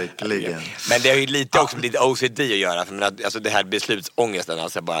 verkligen. Men det är ju lite också med lite OCD att göra. För alltså det här beslutsångesten.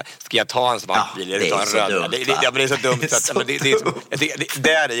 Alltså bara, ska jag ta en svart bil eller ta en röd? Det är så dumt.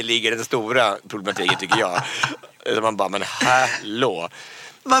 Där ligger den stora problematiken, tycker jag. Så man bara, men hallå.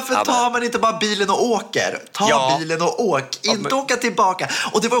 Varför tar man inte bara bilen och åker? Bilen och åk. Inte åka tillbaka.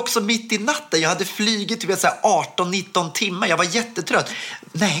 Och det var också mitt i natten. Jag hade flygit typ 18-19 timmar. Jag var jättetrött.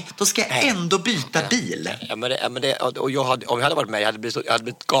 Nej, då ska jag ändå byta bil. Ja, men och om jag hade varit med, jag hade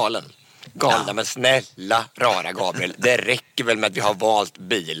blivit galen. Men snälla rara Gabriel, det räcker väl med att vi har valt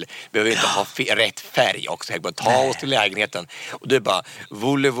bil. Vi behöver inte ha rätt färg också. Jag bara ta oss till lägenheten. Och du bara,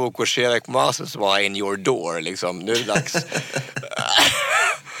 voulez-vous coucher avec moi ce soir in your door, liksom. Nu är det dags.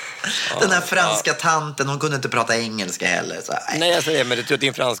 Den här franska tanten, hon kunde inte prata engelska heller. Så, nej, jag säger, men det är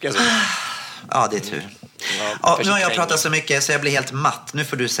din franska. Så. Ja, det är tur. Nu har jag pratat så mycket så jag blir helt matt. Nu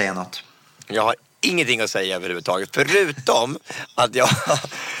får du säga något. Jag har ingenting att säga överhuvudtaget. Förutom att jag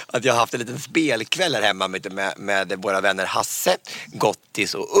har haft en liten spelkväll här hemma med våra vänner Hasse,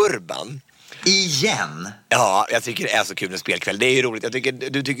 Gottis och Urban. Igen? Ja, jag tycker det är så kul med spelkväll. Det är ju roligt.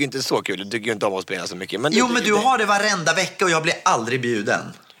 Du tycker inte så kul. Du tycker ju inte om att spela så mycket. Men men du har det varenda vecka och jag blir aldrig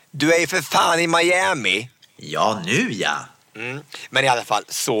bjuden. Du är ju för fan i Miami. Ja, nu ja. Men i alla fall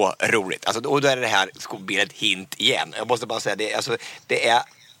så roligt. Alltså, och då är det här spelet hint igen. Jag måste bara säga det är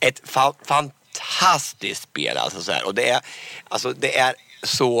ett fantastiskt spel. Alltså, så här. Och det är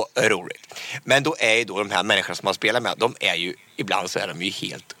så roligt. Men då är ju då de här människorna som man spelar med, de är ju, ibland så är de ju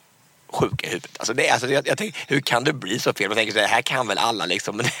helt sjuka i huvudet. Alltså jag tänker, hur kan det bli så fel? Man tänker så här kan väl alla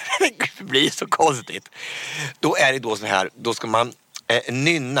liksom, men det blir så konstigt. Då är det då så här, då ska man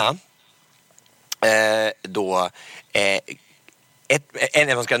nynna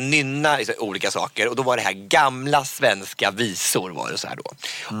man ska nynna liksom olika saker, och då var det här gamla svenska visor var det så här då.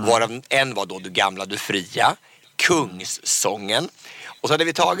 Varav en var då Du gamla, du fria, Kungssången. Och så hade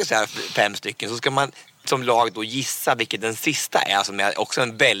vi tagit så här 5 stycken, så ska man som lag då gissa vilket den sista är, som är också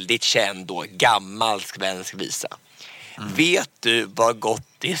en väldigt känd då gammal svensk visa. Vet du vad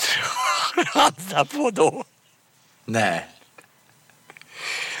Gottis chansar på då? Nej.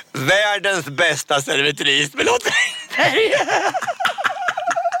 Världens bästa servitris med Lotta Engberg.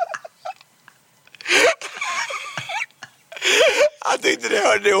 Jag tyckte det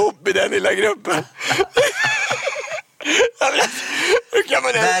hörde ihop i den lilla gruppen.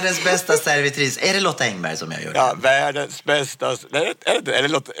 Världens bästa servitris. Är det Lotta Engberg som jag gör? Ja, världens bästa. Är det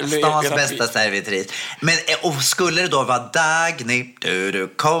Lotta? Stans bästa servitris. Men och skulle det då vara Dagny,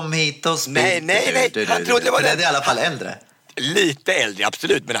 du kom hit och spil. Nej. Han trodde det var det. Det är i alla fall äldre. Lite äldre,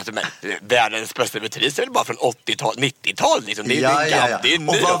 absolut. Men världens bästa servitris är bara från 80-tal, 90-tal. Liksom. Det är det är nu.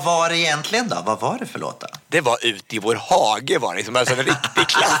 Och vad var det egentligen då? Vad var det för låta? Det var Ute i vår hage, var det liksom. Alltså en riktig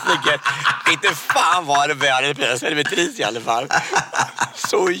klassiker. Inte fan var det världens bästa servitris i alla fall.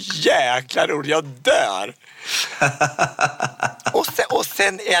 Så jäkla roligt, jag dör. Och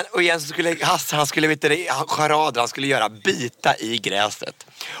sen igen så skulle Hasse, han skulle han skulle göra bita i gräset.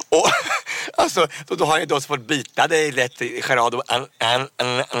 Och alltså då har han ju då fått bita det i rätt charad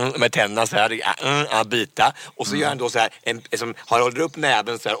med tänderna så här bita, och så gör han då så här som håller upp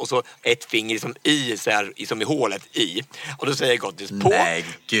näven så här, och så ett finger liksom i så här som i hålet i, och då säger Gottis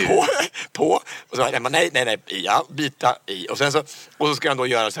på och så nej ja, bita i, och sen så ska han då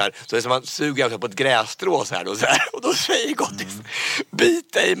göra så här, så det är som man suger på ett grässtrå så här, och då säger Gottis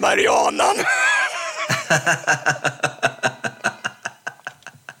bita i Marianan.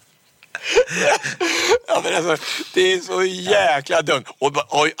 Ja, men alltså, det är så jäkla dumt.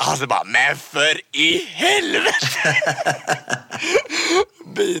 Och alltså bara, men för i helvete.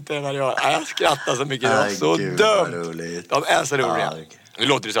 Bita i Marianan. Jag skrattar så mycket. Det var så dumt. De är så roliga. Nu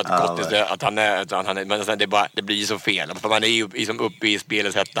låter det så att han är, men sen det blir så fel. För man är ju liksom uppe i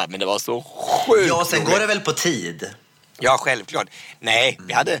spelets hetta, men det var så sjukt. Ja, sen går det väl på tid. Ja, självklart. Nej,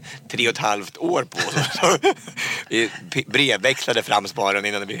 vi hade 3,5 år på oss. Vi brevväxlade fram svaren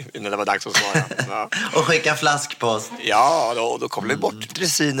innan det var dags att svara. Ja. Och skicka flaskpost. Ja, då kommer vi bort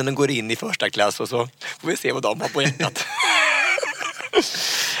dressinen och går in i första klass, och så får vi se vad de har på hjärtat.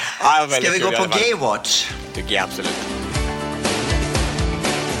 Ja, ska vi gå på Gaywatch? Tycker jag absolut.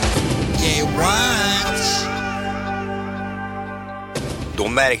 då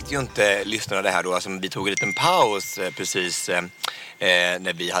märkte ju inte lyssnarna det här då. Alltså, vi tog en liten paus precis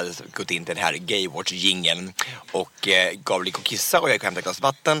när vi hade gått in till den här Gaywatch-jingeln och gav Lick och kissa och jag gick och hämtade ett glas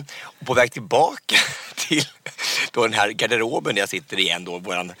vatten. Och på väg tillbaka till då den här garderoben där jag sitter igen då,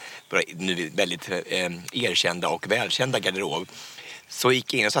 våran nu väldigt erkända och välkända garderob. Så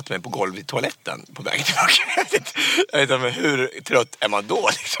gick jag in och satte mig på golvet i toaletten på vägen tillbaka. Jag vet inte, hur trött är man då?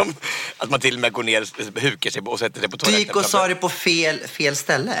 Liksom? Att man till och med går ner, hukar sig och sätter sig på toaletten. Du gick och sa det på fel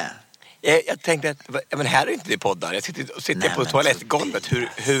ställe? Jag tänkte att men här är inte det poddar. Jag sitter på toalettgolvet.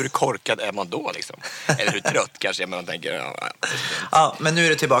 Hur korkad är man då liksom? Eller hur trött kanske man tänker. Ja, men nu är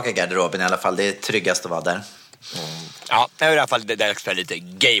du tillbaka i garderoben i alla fall. Det är tryggast att vara där. Ja, i alla fall det är för lite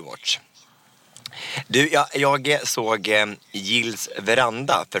Gaywatch. Du, jag såg Gills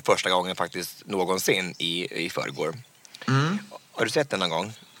veranda för första gången faktiskt någonsin i förrgår. Har du sett den någon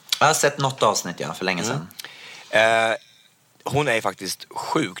gång? Jag har sett något avsnitt, för länge sedan. Hon är faktiskt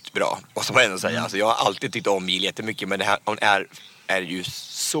sjukt bra, måste man ändå säga. Alltså, jag har alltid tyckt om Jill jättemycket, men det här, hon är ju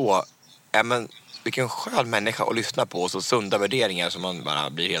så... vilken skön människa att lyssna på, och så sunda värderingar som man bara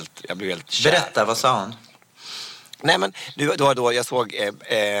blir helt kär. Berätta, vad sa hon? Nej, men då jag såg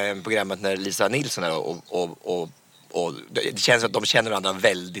programmet när Lisa Nilsson är och det känns att de känner varandra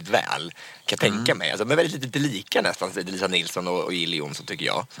väldigt väl, kan jag tänka mig. Alltså, men väldigt lite lika nästan, Lisa Nilsson och Jill Johnson, tycker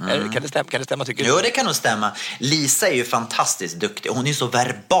jag. Kan det stämma, tycker du? Jo, det kan nog stämma. Lisa är ju fantastiskt duktig. Hon är ju så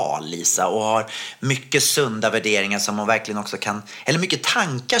verbal, Lisa, och har mycket sunda värderingar som hon verkligen också kan, eller mycket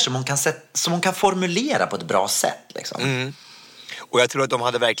tankar som hon kan formulera på ett bra sätt liksom. Och jag tror att de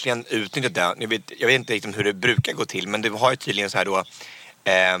hade verkligen utnyttjat det. Jag vet inte riktigt hur det brukar gå till, men det har ju tydligen så här då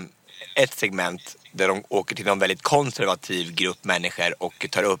ett segment där de åker till en väldigt konservativ grupp människor och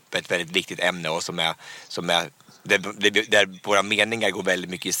tar upp ett väldigt viktigt ämne, och som är där våra meningar går väldigt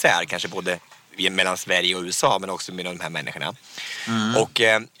mycket isär, kanske både mellan Sverige och USA, men också med de här människorna. Och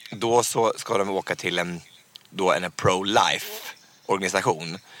då så ska de åka till en pro-life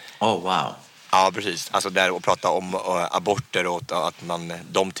organisation. Oh, wow. Ja, precis. Alltså där och prata om aborter, och att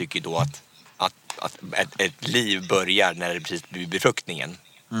de tycker då att ett liv börjar när det precis blir befruktningen.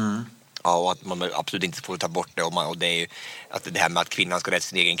 Ja, och att man absolut inte får ta bort det, och det är ju att det här med att kvinnan ska rätta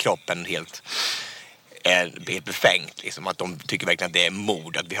sin egen kropp är helt befängt liksom. Att de tycker verkligen att det är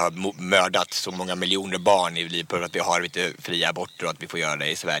mord, att vi har mördat så många miljoner barn i liv för att vi har lite fria aborter, och att vi får göra det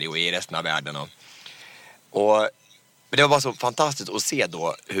i Sverige och i resten av världen. Men det var bara så fantastiskt att se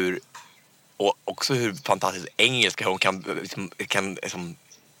då och också hur fantastiskt engelska hon kan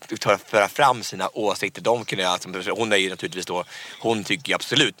föra fram sina åsikter. Hon är ju naturligtvis då, hon tycker ju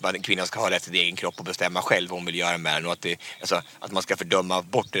absolut att en kvinna ska ha rätt till sin egen kropp och bestämma själv vad hon vill göra med den, och att man ska fördöma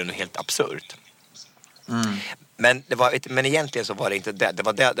bort den är helt absurt. Men egentligen så var det inte det.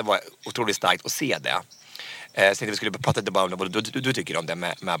 Det var otroligt starkt att se det. Så vi skulle prata lite bara om vad du tycker om det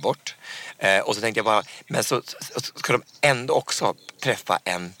med abort. Och så tänkte jag bara, men så ska de ändå också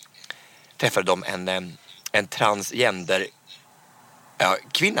träffade de en transgender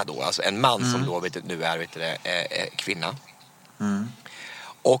kvinna då, alltså en man som då nu är kvinna.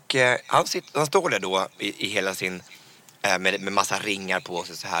 Och han står där då i hela sin med massa ringar på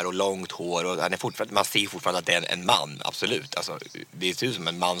sig så här, och långt hår, och han är fortfarande, man ser fortfarande att det är en man, absolut. Alltså, det ser ut som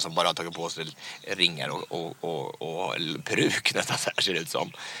en man som bara har tagit på sig ringar och peruk nästan, så här ser det ut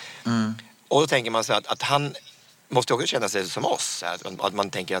som. Och då tänker man så att han måste också känna sig som oss, att man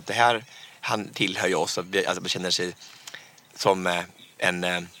tänker att det här, han tillhör ju oss, att man känner sig som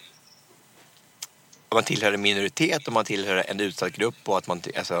om man tillhör en minoritet, om man tillhör en utsatt grupp, och att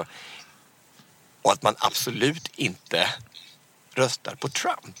man absolut inte röstar på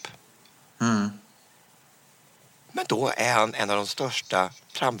Trump. Men då är han en av de största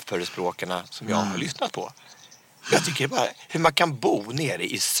Trump-förespråkarna som jag har lyssnat på. Jag tycker bara hur man kan bo nere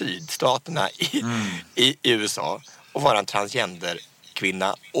i sydstaterna i USA och vara en transgender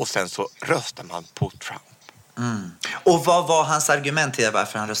kvinna, och sen så röstar man på Trump. Och vad var hans argument till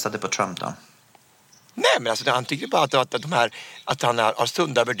varför han röstade på Trump då? Nej, men alltså, han tycker bara att han har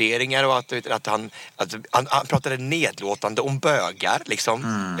sunda värderingar, och att han pratade nedlåtande om bögar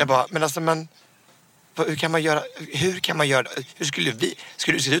liksom. Jag bara, hur kan man göra hur skulle det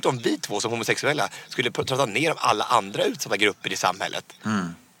se ut om vi två som homosexuella skulle prata ner om alla andra utsatta grupper i samhället?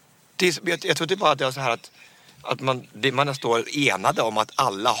 Jag tror det bara det är så här att man står enade om att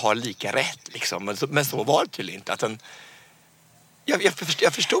alla har lika rätt liksom, men så var det tydligen inte.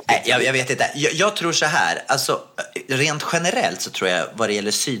 Jag förstod inte. Jag vet inte. Jag tror så här, alltså rent generellt så tror jag, vad det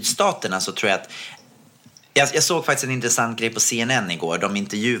gäller sydstaterna, så tror jag att Jag såg faktiskt en intressant grej på CNN igår. De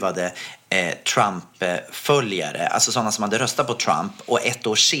intervjuade Trump-följare, alltså sådana som hade röstat på Trump, och ett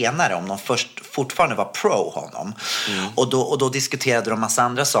år senare om de fortfarande var pro honom. Och då diskuterade de massa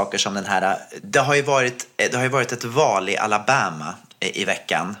andra saker som den här. Det har ju varit ett val i Alabama i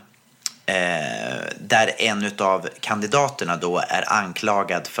veckan. Där en av kandidaterna då är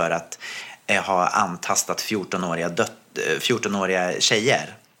anklagad för att ha antastat 14-åriga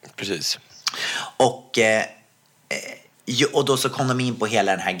tjejer. Precis. Och då så kom de in på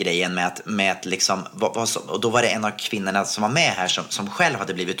hela den här grejen med att liksom, och då var det en av kvinnorna som var med här som själv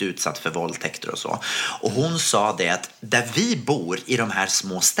hade blivit utsatt för våldtäkter och så. Och hon sa det att där vi bor i de här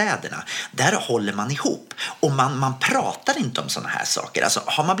små städerna, där håller man ihop. Och man pratar inte om sådana här saker. Alltså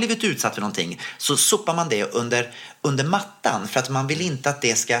har man blivit utsatt för någonting så sopar man det under mattan, för att man vill inte att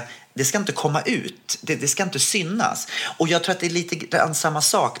det ska inte komma ut. Det ska inte synas. Och jag tror att det är lite grann samma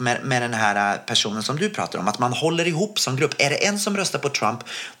sak med den här personen som du pratar om. Att man håller ihop som grupp. Är det en som röstar på Trump,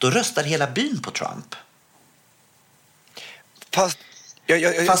 då röstar hela byn på Trump. Fast jag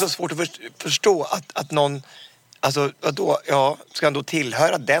är så svårt att förstå att någon... Alltså, ska han då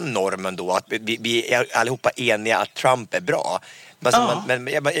tillhöra den normen då? Att vi är allihopa eniga att Trump är bra. Men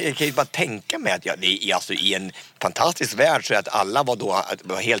jag kan ju bara tänka mig att det är alltså i en fantastisk värld så att alla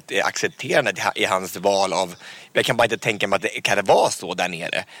var helt accepterande i hans val av... Jag kan bara inte tänka mig att det kan vara så där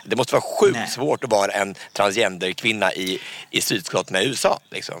nere. Det måste vara sjukt svårt att vara en transgenderkvinna i sydstaterna i USA.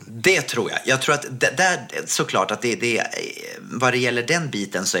 Liksom. Det tror jag. Jag tror att där såklart att det vad det gäller den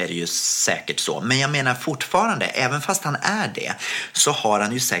biten så är det ju säkert så. Men jag menar fortfarande, även fast han är det, så har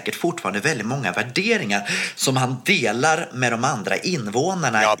han ju säkert fortfarande väldigt många värderingar som han delar med de andra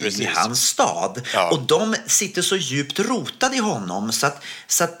invånarna i hans stad. Ja. Och de sitter så djupt rotade i honom så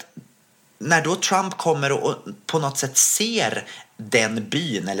att när då Trump kommer och på något sätt ser den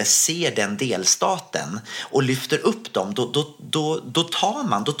byn eller ser den delstaten och lyfter upp dem, då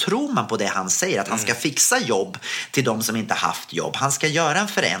tror man på det han säger, att han ska fixa jobb till de som inte haft jobb. Han ska göra en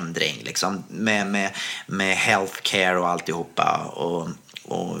förändring liksom, med healthcare och alltihopa och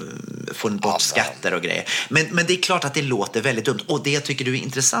få bort skatter och grejer. Men det är klart att det låter väldigt dumt. Och det jag tycker du är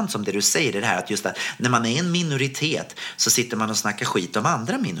intressant som det du säger är det här att just att när man är en minoritet så sitter man och snackar skit om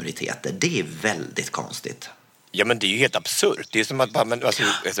andra minoriteter. Det är väldigt konstigt. Ja, men det är ju helt absurt. Det är som att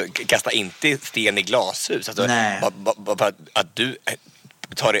kasta inte sten i glashus. Alltså, att du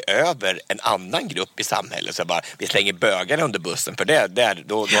tar det över en annan grupp i samhället. Så bara, vi slänger bögarna under bussen. För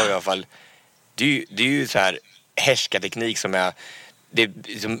då har i alla fall... Det är ju så här härskarteknik som är... Det är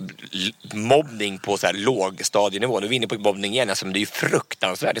liksom mobbning på så här lågstadienivå. Nu är vi inne på mobbning igen. Alltså, men det är ju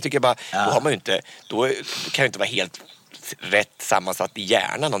fruktansvärt. Jag tycker bara, då kan det inte vara helt rätt sammansatt i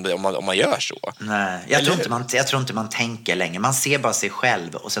hjärnan om man gör så. Nej, jag tror inte man tänker längre. Man ser bara sig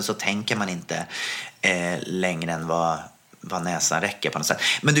själv och sen så tänker man inte längre än vad näsan räcker på något sätt.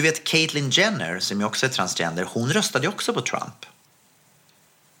 Men du vet, Caitlyn Jenner, som ju också är transgender, hon röstade ju också på Trump.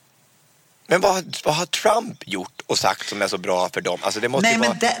 Men vad har Trump gjort och sagt som är så bra för dem? Alltså det måste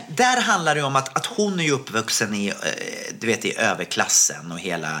men där handlar det om att hon är ju uppvuxen i överklassen och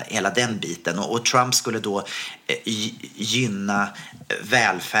hela den biten. Och Trump skulle då gynna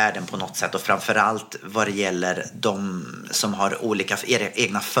välfärden på något sätt. Och framförallt vad det gäller de som har olika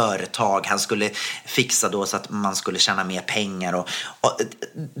egna företag. Han skulle fixa då så att man skulle tjäna mer pengar. Och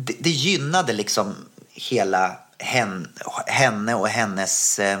det gynnade liksom hela henne och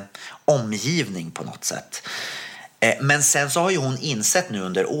hennes omgivning på något sätt. Men sen så har ju hon insett nu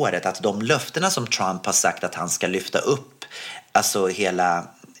under året att de löftena som Trump har sagt att han ska lyfta upp, alltså hela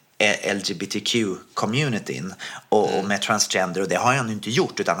LGBTQ-communityn och med transgender, och det har han ju inte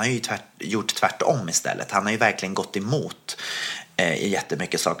gjort, utan han har ju gjort tvärtom istället. Han har ju verkligen gått emot i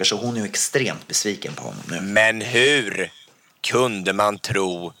jättemycket saker, så hon är ju extremt besviken på honom nu. Men hur kunde man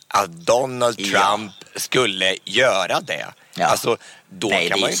tro att Donald Trump skulle göra det? Ja. Alltså, då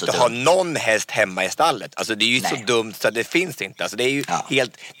kan man ju inte ha någon häst hemma i stallet. Alltså, det är ju så dumt så det finns inte. Alltså, det är ju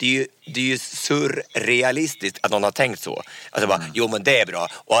det är ju surrealistiskt att någon har tänkt så. Alltså bara, jo men det är bra.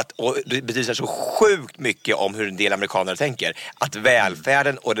 Och det betyder så sjukt mycket om hur en del amerikaner tänker. Att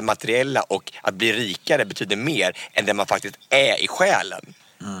välfärden och det materiella och att bli rikare betyder mer än det man faktiskt är i själen.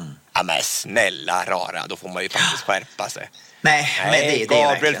 Ja, men snälla rara, då får man ju faktiskt skärpa sig. Nej, men det är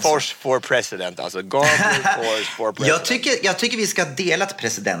Gabriel Fors for president. Alltså Gabriel Fors for president. Jag tycker vi ska dela ett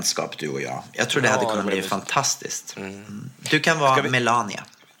presidentskap, du och jag. Jag tror det hade kunnat bli fantastiskt. Du kan vara Melania.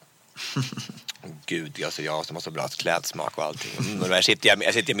 Gud, alltså jag som har så bra klädsmak och allting. Jag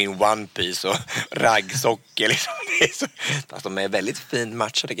sitter i min One Piece och raggsocker liksom. Fast de är väldigt fint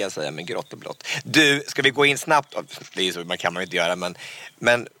matchade kan jag säga, med grått och blått. Du, ska vi gå in snabbt? Det är ju så, man kan man inte göra,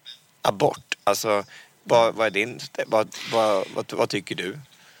 men abort, alltså Vad är din... Vad tycker du?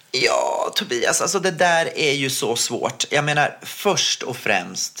 Ja, Tobias, alltså det där är ju så svårt. Jag menar, först och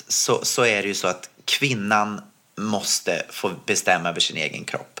främst så är det ju så att kvinnan måste få bestämma över sin egen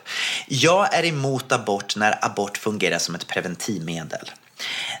kropp. Jag är emot abort när abort fungerar som ett preventivmedel.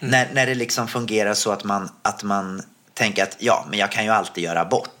 När det liksom fungerar så att man tänker att ja, men jag kan ju alltid göra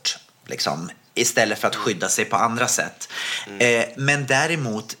abort. Liksom, istället för att skydda sig på andra sätt. Men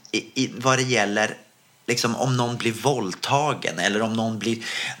däremot, vad det gäller... Liksom, om någon blir våldtagen eller om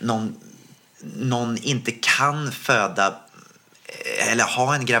någon inte kan föda eller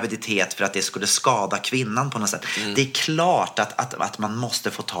ha en graviditet för att det skulle skada kvinnan på något sätt. Det är klart att man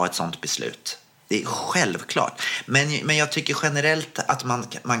måste få ta ett sånt beslut. Det är självklart. Men jag tycker generellt att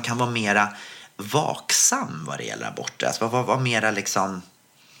man kan vara mera vaksam vad det gäller aborter. Alltså vara mera liksom...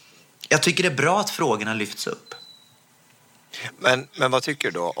 Jag tycker det är bra att frågorna lyfts upp. Men vad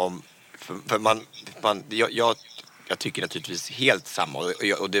tycker du då om... Jag tycker naturligtvis helt samma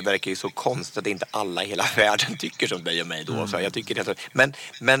och det verkar ju så konstigt att inte alla i hela världen tycker som dig och mig då. Så jag tycker det,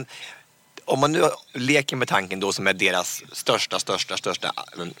 men om man nu leker med tanken då som är deras största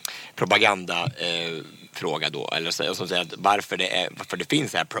propagandafråga då, eller som säger att varför det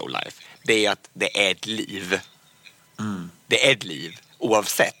finns här pro-life, det är att det är ett liv. Det är ett liv.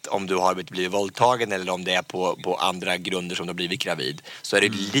 Oavsett om du har blivit våldtagen eller om det är på andra grunder som du har blivit gravid, så är det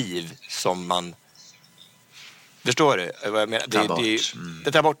ett liv som man... Förstår du vad jag menar?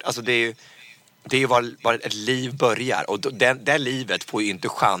 Det tar bort. Alltså det är ju var ett liv börjar. Och det livet får ju inte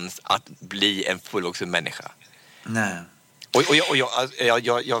chans att bli en fullvuxen människa. Nej. Och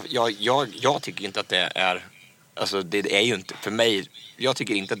jag tycker inte att det är... Alltså det är ju inte... För mig... Jag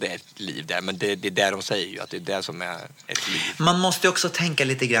tycker inte att det är ett liv där. Men det är där de säger ju att det är det som är ett liv. Man måste också tänka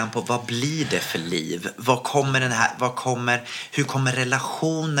lite grann på vad blir det för liv? Hur kommer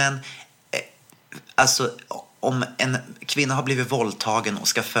relationen... Alltså om en kvinna har blivit våldtagen och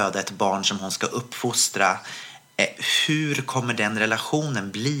ska föda ett barn som hon ska uppfostra... Hur kommer den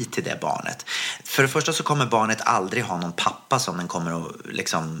relationen bli till det barnet? För det första så kommer barnet aldrig ha någon pappa som den kommer att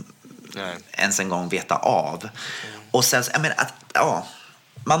liksom... ens en gång veta av. Och sen, jag menar att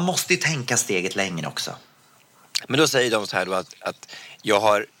man måste ju tänka steget längre också. Men då säger de så här då att jag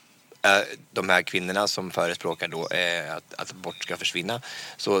har de här kvinnorna som förespråkar då att abort ska försvinna,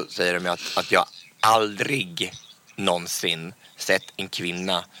 så säger de att jag aldrig någonsin sett en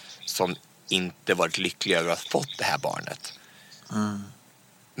kvinna som inte varit lycklig över att ha fått det här barnet.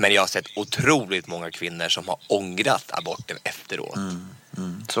 Men jag har sett otroligt många kvinnor som har ångrat aborten efteråt.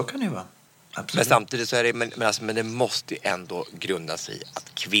 Så kan det ju vara. Absolut. Men samtidigt så är det, men det måste ju ändå grunda sig i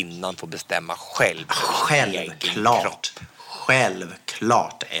att kvinnan får bestämma själv. Självklart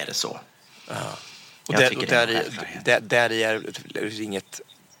är det så. Ja. Och där är inget...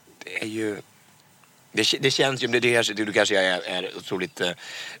 Det är ju... Det känns ju... Du kanske är otroligt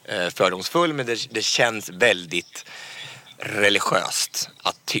fördomsfull, men det känns väldigt religiöst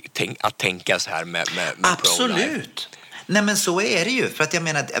att tänka så här med absolut. Nej, men så är det ju. För att jag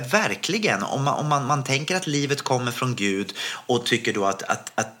menar, verkligen, om man tänker att livet kommer från Gud och tycker då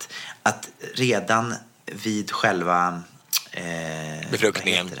att redan vid själva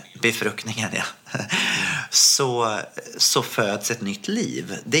befruktningen ja. så föds ett nytt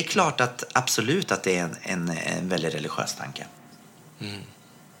liv. Det är klart att absolut att det är en väldigt religiös tanke.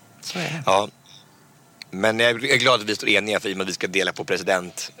 Så är det. Ja. Men jag är glad att vi står eniga, för i och med att vi ska dela på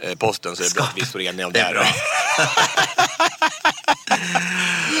presidentposten, så är det bra att vi står eniga om det här. Bra.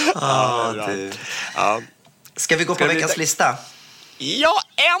 Ja. Ska vi gå på veckans lista? Ja,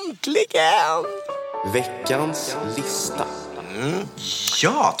 äntligen! Veckans lista.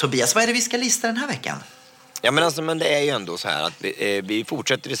 Ja, Tobias, vad är det vi ska lista den här veckan? Ja, men det är ju ändå så här att vi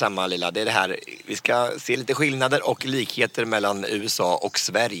fortsätter i samma lilla. Det är det här, vi ska se lite skillnader och likheter mellan USA och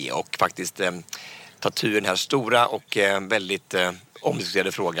Sverige och faktiskt ta tur den här stora och väldigt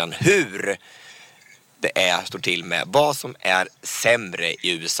omdiskuterade frågan hur det står till med vad som är sämre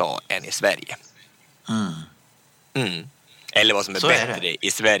i USA än i Sverige. Eller vad som är bättre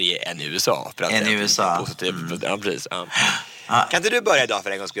i Sverige än i USA. För att än i USA. Positivt. Ja, precis. Ja. Kan inte du börja idag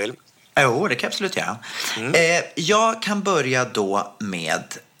för en gångs skull? Jo, det kan jag absolut göra. Jag kan börja då med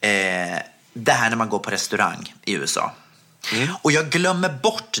det här när man går på restaurang i USA. Och jag glömmer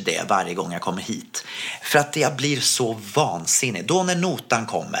bort det varje gång jag kommer hit. För att jag blir så vansinnig. Då när notan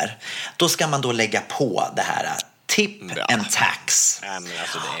kommer, då ska man då lägga på det här tip and tax. Ja, men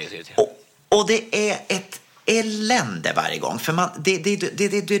alltså det är och det är ett elände varje gång. För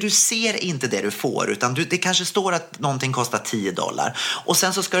det du ser är inte det du får, utan det kanske står att någonting kostar $10. Och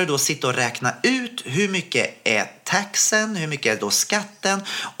sen så ska du då sitta och räkna ut hur mycket är taxen, hur mycket är då skatten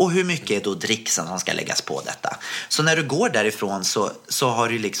och hur mycket är då dricksen som ska läggas på detta. Så när du går därifrån så har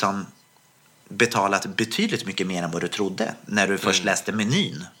du liksom betalat betydligt mycket mer än vad du trodde när du först läste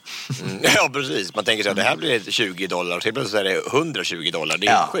menyn. Ja, precis. Man tänker så att det här blir $20 och plötsligt är det $120. Det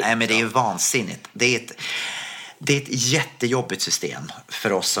är sjukt. Nej, men det är ju vansinnigt. Det är ett jättejobbigt system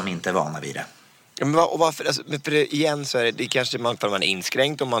för oss som inte är vana vid det. Ja, men varför? Alltså, för det, igen så är det kanske för man är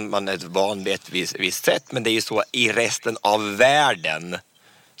inskränkt och man är van vid ett visst sätt, men det är ju så i resten av världen.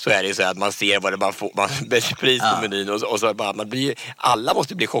 Så är det ju så att man ser vad det bara får, man pris på menyn och så bara alla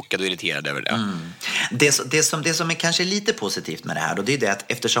måste bli chockade och irriterade över det. Det som är kanske lite positivt med det här då, det är det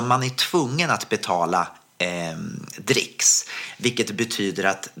att eftersom man är tvungen att betala dricks, vilket betyder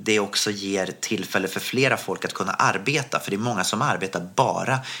att det också ger tillfälle för flera folk att kunna arbeta, för det är många som arbetar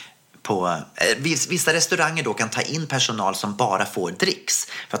bara på vissa restauranger då kan ta in personal som bara får dricks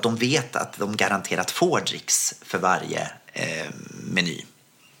för att de vet att de garanterat får dricks för varje meny.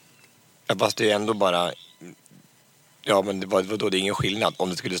 Ja, fast det är ändå bara... Ja, men vadå, det är ingen skillnad om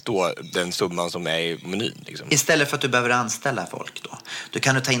det skulle stå den summan som är i menyn. Liksom. Istället för att du behöver anställa folk då. Du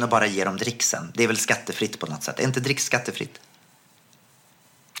kan ta in och bara ge dem dricksen. Det är väl skattefritt på något sätt. Är inte dricks skattefritt?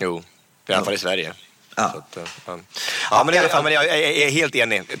 Jo, i alla fall i Sverige. Ja. Så att, men jag är helt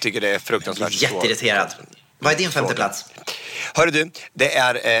enig. Jag tycker det är fruktansvärt. Jätteirriterad. Vad är din femte plats? Hörru du, det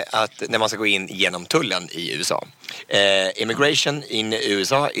är att när man ska gå in genom tullen i USA. Immigration in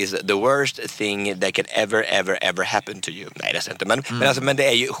USA is the worst thing that can ever happen to you. Nej, det är inte. Men det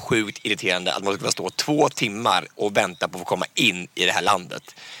är ju sjukt irriterande att man ska stå 2 timmar och vänta på att få komma in i det här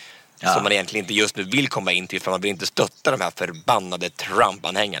landet. Ja. Som man egentligen inte just nu vill komma in till, för man vill inte stötta de här förbannade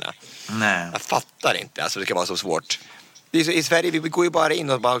Trump-anhängarna. Nej. Jag fattar inte, alltså det kan vara så svårt. I Sverige, vi går ju bara in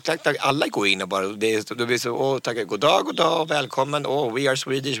och bara, tack, alla går in och bara, då blir så, tack, god dag, välkommen, we are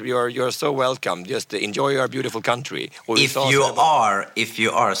Swedish, you're so welcome, just enjoy your beautiful country. Och if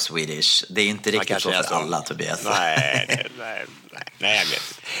you are Swedish, det är inte riktigt så för alla, Tobias.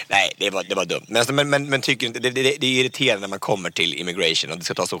 Nej, det var dumt. Men tycker inte, det är irriterande när man kommer till immigration och det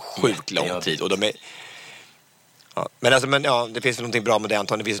ska ta så sjukt lång tid. Och de är... Ja, men det finns någonting bra med det,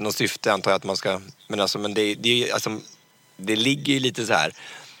 antagligen. Det finns något syfte, antar jag, att man ska... Men det ligger ju lite så här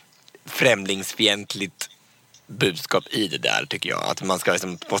främlingsfientligt budskap i det där, tycker jag. Att man ska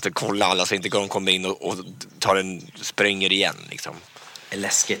måste kolla alla så inte de kommer in och springer igen, liksom.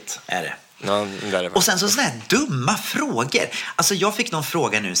 Läskigt är det. Ja, det är det. Och sen så sådana här dumma frågor. Alltså jag fick någon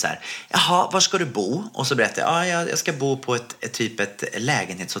fråga nu så här: jaha, var ska du bo? Och så berättade jag ska bo på ett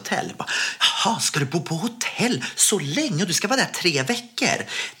lägenhetshotell. Jag bara, jaha, ska du bo på hotell så länge? Och du ska vara där 3 veckor.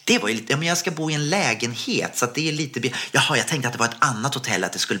 Det var ju lite, men jag ska bo i en lägenhet så att det är lite... Jaha, jag tänkte att det var ett annat hotell,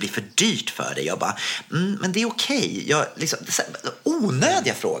 att det skulle bli för dyrt för dig. Jag bara, men det är okej. Jag, liksom,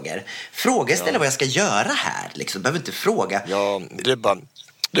 onödiga frågor. Fråga istället vad jag ska göra här. Liksom, behöver inte fråga. Ja, det är bara...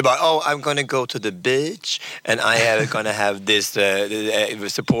 I'm gonna go to the beach and I am gonna have this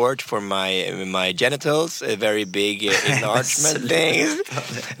support for my genitals, a very big enlargement thing,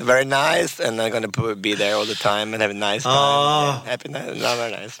 very nice, and I'm gonna be there all the time and have a nice time. Happy night,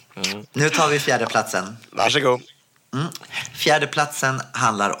 very nice. Nu tar vi 4:e platsen. Varsågod. 4:e platsen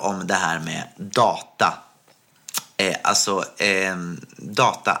handlar om det här med data.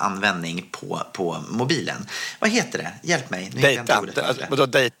 Dataanvändning på mobilen. Vad heter det? Hjälp mig. Data? Vadå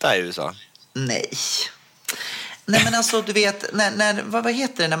data i USA? Nej, men alltså du vet, vad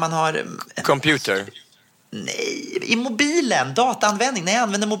heter det när man har... Computer? Nej, i mobilen. Dataanvändning, när jag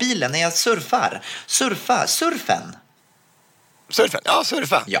använder mobilen, när jag surfar. Surfen. Ja,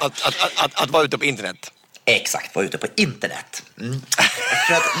 surfa. Ja. Att vara ute på internet. Exakt, vara ute på internet.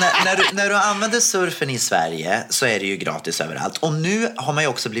 För att när du använder surfen i Sverige så är det ju gratis överallt. Och nu har man ju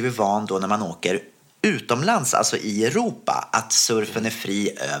också blivit van då när man åker utomlands, alltså i Europa, att surfen är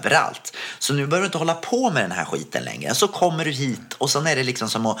fri överallt. Så nu behöver du inte hålla på med den här skiten längre. Så kommer du hit och sen är det liksom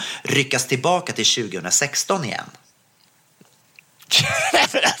som att ryckas tillbaka till 2016 igen.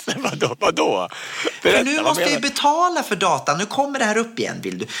 Vadå? För nu måste jag ju betala för data. Nu kommer det här upp igen,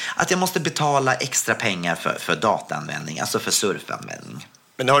 vill du? Att jag måste betala extra pengar för dataanvändning, alltså för surfanvändning.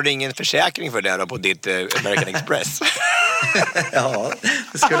 Men har du ingen försäkring för det då på ditt American Express? Ja,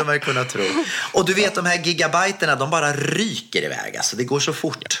 det skulle man ju kunna tro. Och du vet, de här gigabyterna, de bara ryker iväg. Alltså, det går så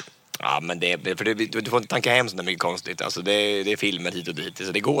fort. Ja, men du får inte tanka hem sådär mycket konstigt. Alltså, det är filmer hit och dit,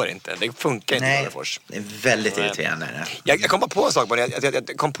 så det går inte. Det funkar inte. Nej, det är väldigt irriterande. Jag kom på en sak bara.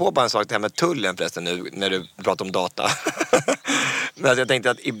 Jag kom på bara en sak, det här med tullen förresten nu, när du pratar om data. Men alltså, jag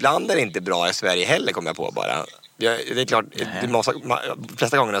tänkte att ibland är det inte bra i Sverige heller, kommer jag på bara. Det är klart, de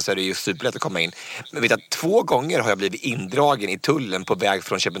flesta gångerna så är det ju superlätt att komma in. Men vet att 2 gånger har jag blivit indragen i tullen på väg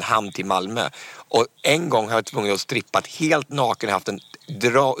från Köpenhamn till Malmö. Och en gång har jag tvungen att strippat helt naken och haft en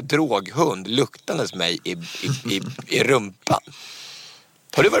droghund luktandes mig i rumpan.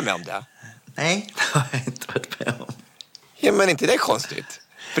 Har du varit med om det? Nej, det har jag inte varit med om. Ja, men inte det är konstigt.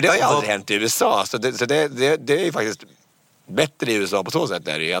 För det har ju aldrig hänt i USA. Så det är ju faktiskt bättre i USA på så sätt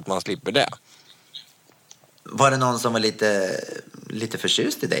är det ju att man slipper det. Var det någon som var lite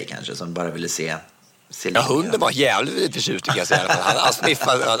förtjust i dig kanske? Som bara ville se Ja, hunden var jävligt förtjust tycker jag säga. Han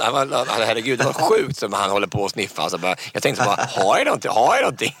sniffade, herregud, det var sjukt som han håller på att sniffa. Alltså bara, jag tänkte så bara, har jag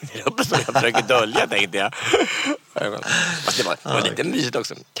någonting uppe som jag försöker dölja, tänkte jag. Fast det var lite mysigt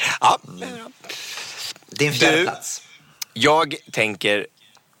också. Ja. Din fjärde plats. Jag tänker,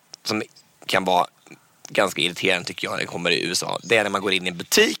 som kan vara ganska irriterande tycker jag när det kommer i USA, det är när man går in i en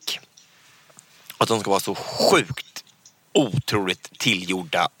butik och att de ska vara så sjukt otroligt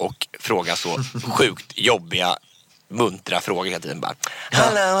tillgjorda och fråga så sjukt jobbiga muntra frågor hela tiden bara.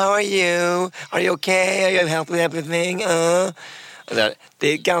 Hello, how are you? Are you okay? Are you help with everything? Det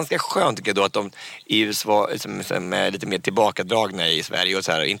är ganska skönt tycker jag då att de i USA som är lite mer tillbakadragna i Sverige och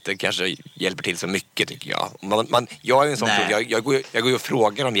så här, inte kanske hjälper till så mycket tycker jag. Jag är en sån person, jag går ju och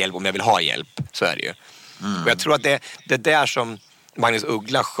frågar om hjälp om jag vill ha hjälp, så är det ju. Och jag tror att det där som Magnus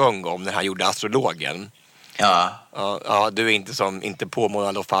Uggla sjöng om när han gjorde Astrologen. Ja, du är inte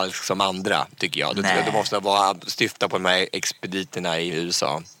påmålad och falsk som andra, tycker jag. Du måste stifta på de här expediterna i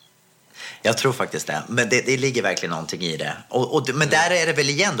USA. Jag tror faktiskt det. Men det ligger verkligen någonting i det. Men där är det väl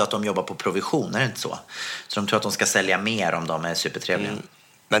igen då att de jobbar på provision, är det inte så? Så de tror att de ska sälja mer om de är supertrevliga.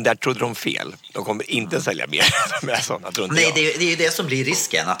 Men där trodde de fel. De kommer inte sälja mer med sådana, tror inte jag. Nej, det är ju det som blir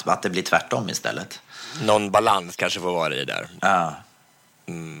risken, att det blir tvärtom istället. Någon balans kanske får vara i där. Ja.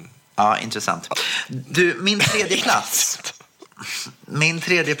 Ja, intressant. Du, min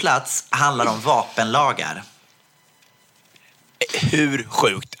tredje plats handlar om vapenlagar. Hur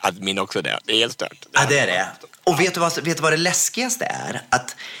sjukt att min också det. Det är helt stört. Ja, det är det. Och vet du vad det läskigaste är?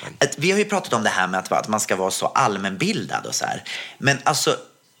 Att vi har ju pratat om det här med att man ska vara så allmänbildad och så här. Men alltså,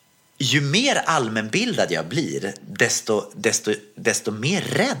 ju mer allmänbildad jag blir, desto mer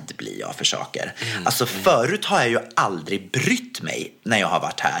rädd blir jag för saker. Alltså förut har jag ju aldrig brytt mig när jag har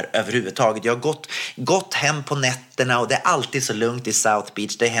varit här överhuvudtaget. Jag har gått hem på nätterna och det är alltid så lugnt i South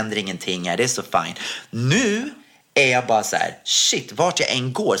Beach. Det händer ingenting här, det är så fine. Nu är jag bara så här, shit, vart jag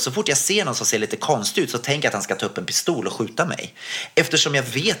än går, så fort jag ser någon som ser lite konstig ut så tänker jag att han ska ta upp en pistol och skjuta mig. Eftersom jag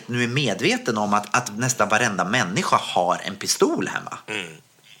nu är medveten om att nästan varenda människa har en pistol hemma.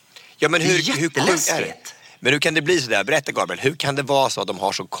 Ja, men hur jätteläskigt. Är det? Men hur kan det bli så där? Berätta, Gabriel. Hur kan det vara så att de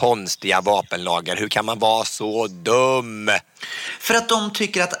har så konstiga vapenlagar? Hur kan man vara så dum? För att de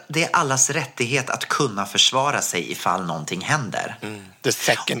tycker att det är allas rättighet att kunna försvara sig ifall någonting händer. The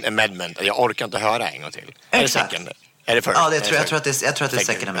second amendment. Jag orkar inte höra en gång till. Exakt. Är det first? Ja, jag tror att det är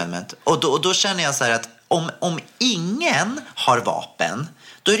second amendment. Och då känner jag så här att om ingen har vapen,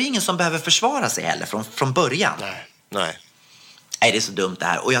 då är det ingen som behöver försvara sig heller från början. Nej. Nej, det är så dumt det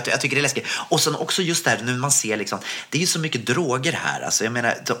här. Och jag tycker det är läskigt. Och sen också just där, nu man ser liksom, det är ju så mycket droger här. Alltså jag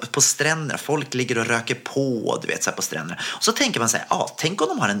menar, på stränderna, folk ligger och röker på, du vet, så här på stränderna. Och så tänker man så här, tänk om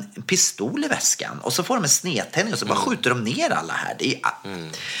de har en pistol i väskan. Och så får de en snedtändning och så bara skjuter de ner alla här. Det är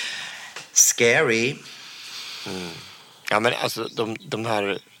scary. Ja, men alltså de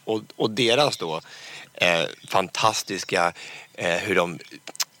här, och deras då, fantastiska, hur de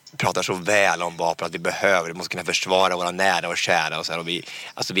pratar så väl om vapen att vi måste kunna försvara våra nära och kära och så här, och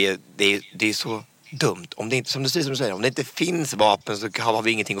det är så dumt om det inte, som du säger, om det inte finns vapen så har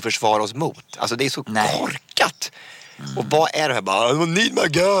vi ingenting att försvara oss mot. Alltså det är så korkat. Och vad är det här bara? I need my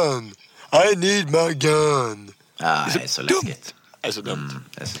gun. I need my gun. Ja, det är så läskigt. Det är så dumt.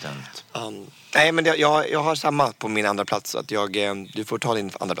 Det är så dumt. Nej, men jag har samma på min andra plats, så att du får ta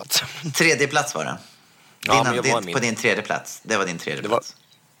din andra plats. Tredje plats var det. På din tredje plats. Det var din tredje plats.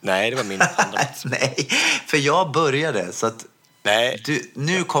 Nej, det var min andra plats. Nej, för jag började så att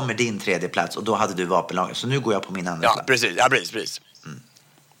nu kommer din tredje plats och då hade du vapenlagar. Så nu går jag på min andra plats. Precis. Ja, precis.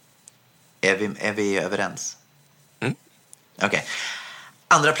 Är vi överens? Okej.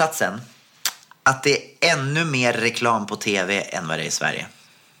 Andra platsen. Att det är ännu mer reklam på tv än vad det är i Sverige.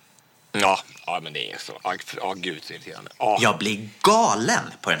 Ja, men det är så. Gud, så irriterande. Jag blir galen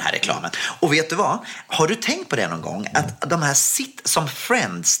på den här reklamen. Och vet du vad? Har du tänkt på det någon gång? Att de här som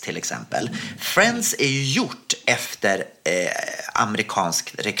Friends till exempel. Friends är ju gjort efter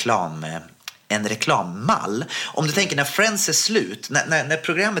amerikansk reklam en reklammall. Om du tänker när Friends är slut, när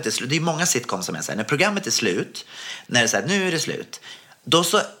programmet är slut, det är många sitcoms som är så här, när programmet är slut, när det är så här, nu är det slut, då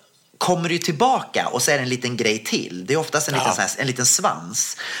så kommer du tillbaka och så är det en liten grej till. Det är oftast en liten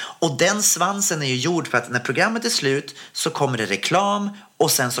svans. Och den svansen är ju gjord för att när programmet är slut så kommer det reklam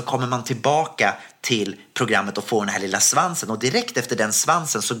och sen så kommer man tillbaka till programmet och får den här lilla svansen. Och direkt efter den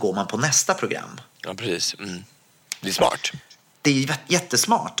svansen så går man på nästa program. Ja, precis. Det är smart. Det är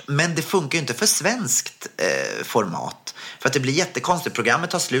jättesmart, men det funkar ju inte för svenskt format. För att det blir jättekonstigt. Programmet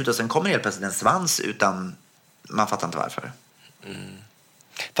tar slut och sen kommer helt plötsligt en svans utan man fattar inte varför.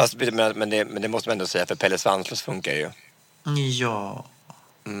 Fast, men det måste man ändå säga, för Pelle Svanslös funkar ju. Ja.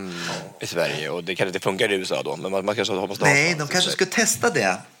 I Sverige, och det kanske inte funkar i USA då, men man kanske måste Nej, de kanske skulle testa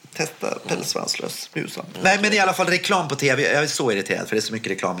det. Testa Pelle Svanslös i USA. Nej, men i alla fall reklam på tv. Jag är så irriterad för det är så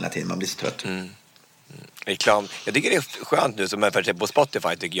mycket reklam hela tiden. Man blir så trött. Reklam. Jag tycker det är skönt nu som för på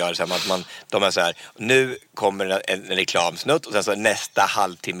Spotify tycker jag så här, att de är så här, nu kommer en reklamsnutt och sen så nästa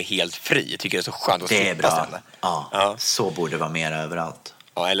halvtimme helt fri. Jag tycker det är så skönt att det är bra. Ja. Så borde det vara mer överallt.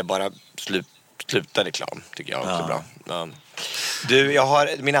 Ja, eller bara sluta reklam tycker jag också bra. Ja. Du,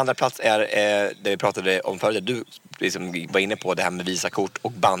 min andra plats är det vi pratade om förut. Du liksom var inne på det här med visakort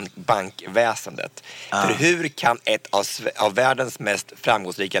och bankväsendet. För hur kan ett av världens mest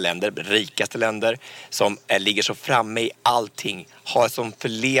framgångsrika länder, rikaste länder, som ligger så framme i allting, ha ett som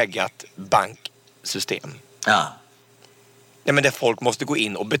förlegat banksystem? Ja. Ja, men där folk måste gå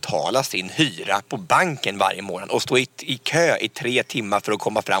in och betala sin hyra på banken varje månad och stå i kö i 3 timmar för att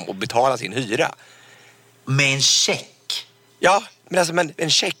komma fram och betala sin hyra. Med en check? Ja, men alltså en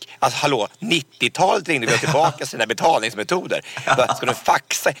check. Alltså hallå, 90-talet ringde vi tillbaka sina betalningsmetoder. Ska du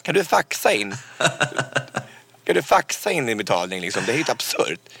faxa? Kan du faxa in? Kan du faxa in din betalning liksom? Det är helt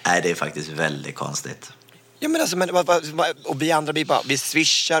absurt. Nej, det är faktiskt väldigt konstigt. Ja, men alltså, och vi andra vi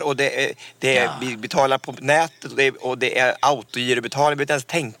swishar och vi betalar på nätet och det är autogirobetalning. Vi behöver inte ens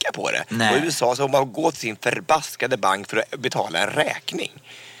tänka på det. Nej. Och i USA så har man gått till sin förbaskade bank för att betala en räkning.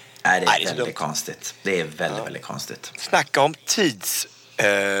 Nej, det är väldigt konstigt. Det är väldigt konstigt. Snacka om tidsbrist,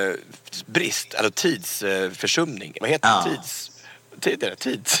 eller tidsförsumning. Vad heter det?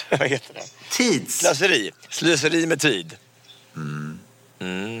 Vad heter det? Slöseri med tid.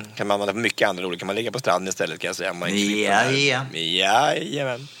 Kan man ha mycket andra ord. Kan man ligga på stranden istället, kan jag säga.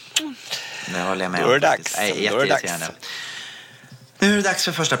 Jajamän. Det håller jag med om. Då är det dags. Nu är det dags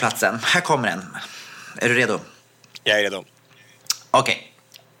för första platsen. Här kommer den. Är du redo? Jag är redo. Okej.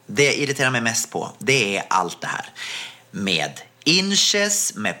 Det jag irriterar mig mest på, det är allt det här. Med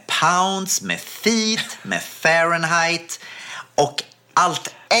inches, med pounds, med feet, med Fahrenheit och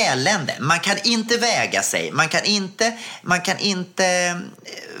allt elände. Man kan inte väga sig. Man kan inte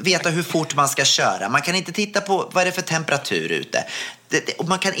veta hur fort man ska köra. Man kan inte titta på vad det är för temperatur ute. Och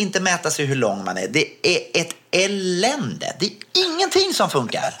man kan inte mäta sig hur lång man är. Det är ett elände. Det är ingenting som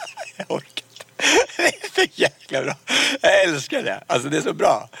funkar. Jag orkar. Det är så jäkla bra. Jag älskar det. Alltså det är så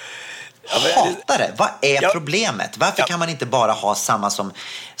bra. Jag hatar det. Vad är problemet? Varför kan man inte bara ha samma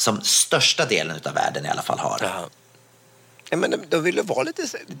som största delen av världen i alla fall har? Ja, men då vill det vara lite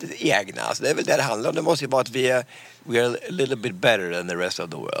egna. Alltså, det är väl det handlar om. Det måste ju vara att we are a little bit better than the rest of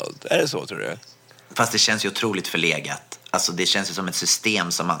the world. Är det så, tror du? Fast det känns ju otroligt förlegat. Alltså det känns ju som ett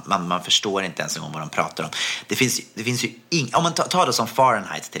system som man förstår inte ens vad de pratar om. Det finns ju om man tar det som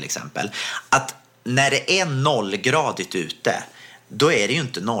Fahrenheit till exempel. Att när det är 0-gradigt ute, då är det ju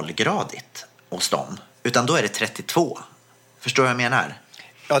inte 0-gradigt hos dem. Utan då är det 32. Förstår du vad jag menar?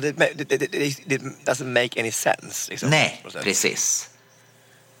 Ja, det doesn't make any sense. Liksom, nej, precis.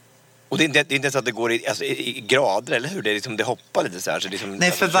 Och det är inte så att det går i grader, eller hur? Det är liksom, det hoppar lite så här. Så det är liksom,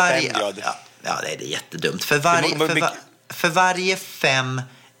 nej, för varje... Ja, det är jättedumt. För varje 5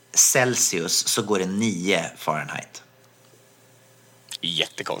 Celsius så går det 9 Fahrenheit.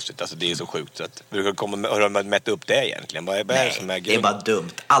 Jättekonstigt. Alltså det är så sjukt. Så att, hur har man mätt upp det egentligen? Vad är det som är det är bara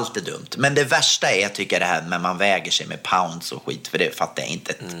dumt. Allt är dumt. Men det värsta är, tycker jag, det här när man väger sig med pounds och skit. För det fattar jag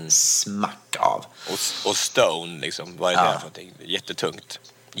inte ett smack av. Och stone, liksom. Vad är det för någonting? Jättetungt.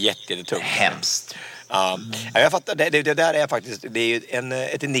 Jättetungt. Hemskt. Ja, jag fattar. Det där är faktiskt, det är ju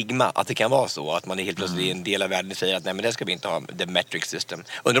ett enigma att det kan vara så att man är helt plötsligt i en del av världen säger att nej, men det ska vi inte ha, the metric system.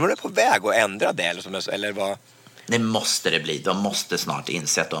 Undrar om det är på väg att ändra det eller vad? Det måste det bli. De måste snart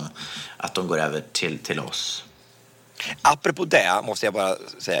inse att de går över till oss. Apropå det måste jag bara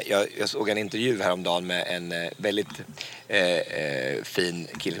säga, jag såg en intervju häromdagen med en väldigt fin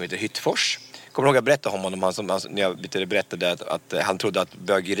kille som heter Hyttfors. Kommer du ihåg att jag berättade om honom? När jag berättade att han trodde att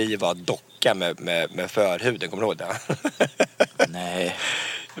bögeri var docka med förhuden. Kommer du ihåg det? Nej.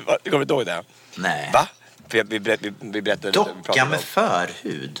 Kommer du inte ihåg det? Nej. Va? För vi berättade... Docka med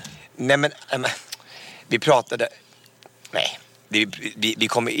förhud? Nej, men vi pratade... Nej. Vi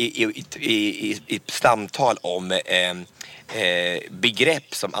kom i samtal om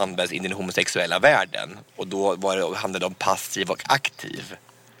begrepp som används i den homosexuella världen. Och då handlade det om passiv och aktiv.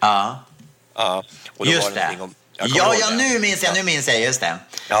 Ja. Ja. Och då Just var det det. om, Nu minns jag, just det.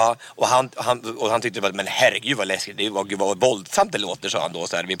 Ja, och han tyckte att men herregud vad läskigt, det var, gud vad våldsamt det låter, sa han då,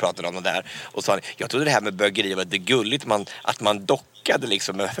 så här, vi pratade om det där. Och sa han, jag trodde det här med bögeri var lite gulligt, att man dockade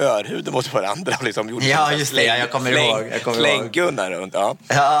liksom med förhuden mot varandra och liksom gjorde just det, jag kommer ihåg. Slänggunnar runt, ja.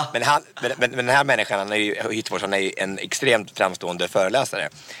 Men den här människan, han är ju en extremt framstående föreläsare.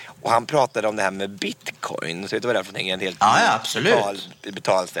 Och han pratade om det här med bitcoin, så vet du vad det är för en helt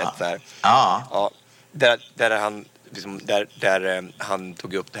betalsätt så här. Ja. Där han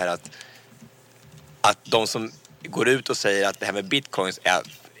tog upp det här att de som går ut och säger att det här med bitcoins är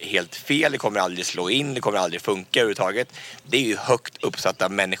helt fel, det kommer aldrig slå in, det kommer aldrig funka överhuvudtaget. Det är ju högt uppsatta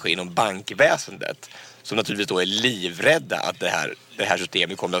människor inom bankväsendet som naturligtvis då är livrädda att det här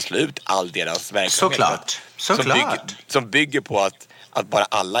systemet kommer att slå ut all deras verksamhet. Såklart. Som bygger på att bara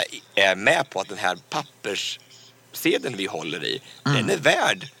alla är med på att den här papperssedeln vi håller i, den är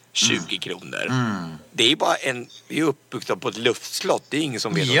värd 20 kronor. Det är bara vi är uppbyggda på ett luftslott. Det är ingen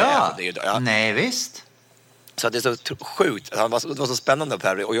som vet vad det är. Ja. Nej, visst. Så det är så sjukt. Det var så spännande på det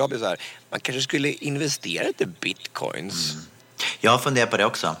här. Och jag blev så här, man kanske skulle investera i bitcoins. Jag har funderat på det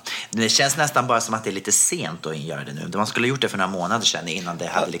också. Det känns nästan bara som att det är lite sent att göra det nu. Man skulle ha gjort det för några månader sedan innan det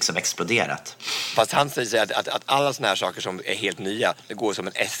hade liksom exploderat. Fast han säger att alla såna här saker som är helt nya, det går som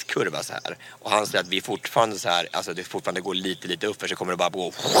en S-kurva så här. Och han säger att vi fortfarande så här, alltså det fortfarande går lite upp, för så kommer det bara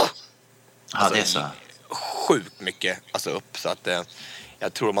gå. Alltså, det är så. Sjukt mycket alltså upp, så att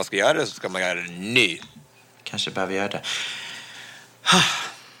jag tror om man ska göra det så ska man göra det nu. Kanske behöver göra det.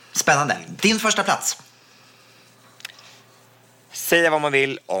 Spännande. Din första plats. Säga vad man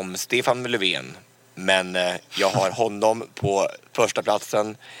vill om Stefan Löfven, men jag har honom på första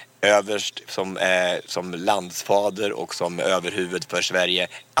platsen överst som landsfader och som överhuvud för Sverige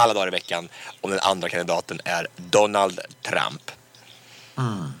alla dagar i veckan. Och den andra kandidaten är Donald Trump.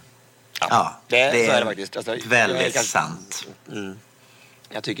 Ja, det är det faktiskt. Alltså, väldigt sant.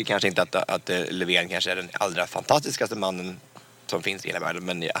 Jag tycker kanske inte att Löfven kanske är den allra fantastiskaste mannen som finns i hela världen,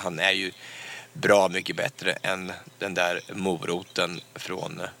 men han är ju bra mycket bättre än den där moroten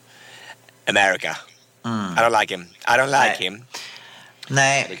från America. I don't like him.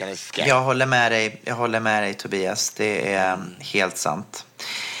 Nej, jag håller med dig Tobias. Det är helt sant.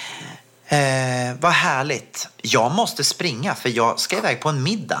 Vad härligt. Jag måste springa för jag ska iväg på en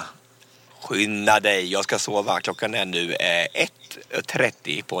middag. Skynda dig, jag ska sova. Klockan är nu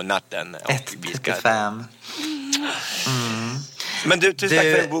 1:30 på natten. 1:35. Men du, tusen tack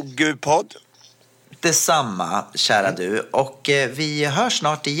för en god podd. Detsamma, kära du. Och vi hörs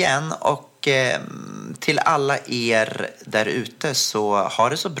snart igen. Och till alla er där ute, så har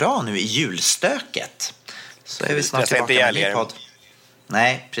det så bra nu i julstöket. Så är vi snart tillbaka med en ny podd.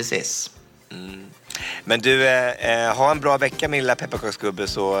 Nej, precis. Men du, ha en bra vecka min lilla pepparkaksgubbe,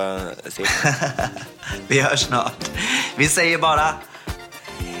 så ses vi. Vi hörs snart. Vi säger bara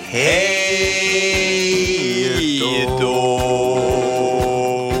hej då.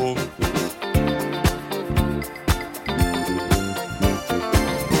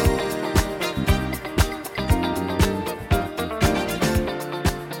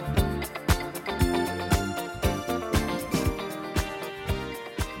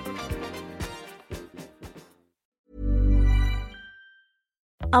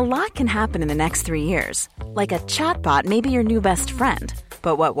 A lot can happen in the next 3 years. Like a chatbot may be your new best friend.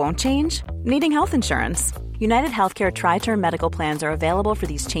 But what won't change? Needing health insurance. United Healthcare Tri-Term Medical Plans are available for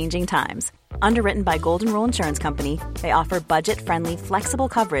these changing times. Underwritten by Golden Rule Insurance Company, they offer budget-friendly, flexible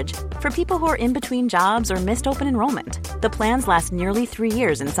coverage for people who are in between jobs or missed open enrollment. The plans last nearly 3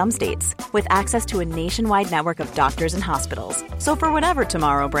 years in some states, with access to a nationwide network of doctors and hospitals. So for whatever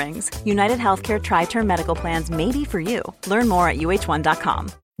tomorrow brings, United Healthcare Tri-Term Medical Plans may be for you. Learn more at uh1.com.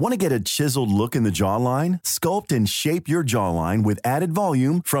 Want to get a chiseled look in the jawline? Sculpt and shape your jawline with added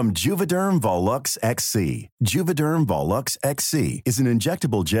volume from Juvederm Volux XC. Juvederm Volux XC is an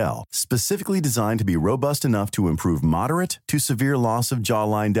injectable gel specifically designed to be robust enough to improve moderate to severe loss of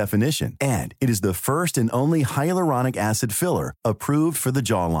jawline definition. And it is the first and only hyaluronic acid filler approved for the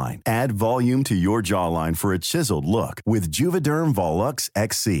jawline. Add volume to your jawline for a chiseled look with Juvederm Volux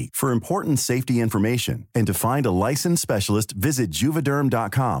XC. For important safety information and to find a licensed specialist, visit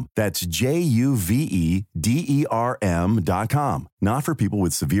juvederm.com Juvederm.com. That's Juvederm.com. Not for people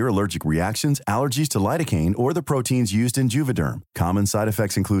with severe allergic reactions, allergies to lidocaine, or the proteins used in Juvederm. Common side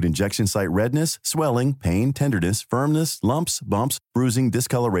effects include injection site redness, swelling, pain, tenderness, firmness, lumps, bumps, bruising,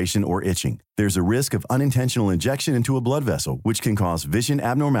 discoloration, or itching. There's a risk of unintentional injection into a blood vessel, which can cause vision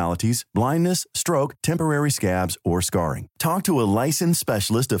abnormalities, blindness, stroke, temporary scabs, or scarring. Talk to a licensed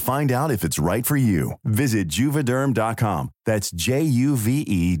specialist to find out if it's right for you. Visit Juvederm.com. That's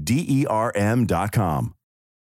Juvederm.com.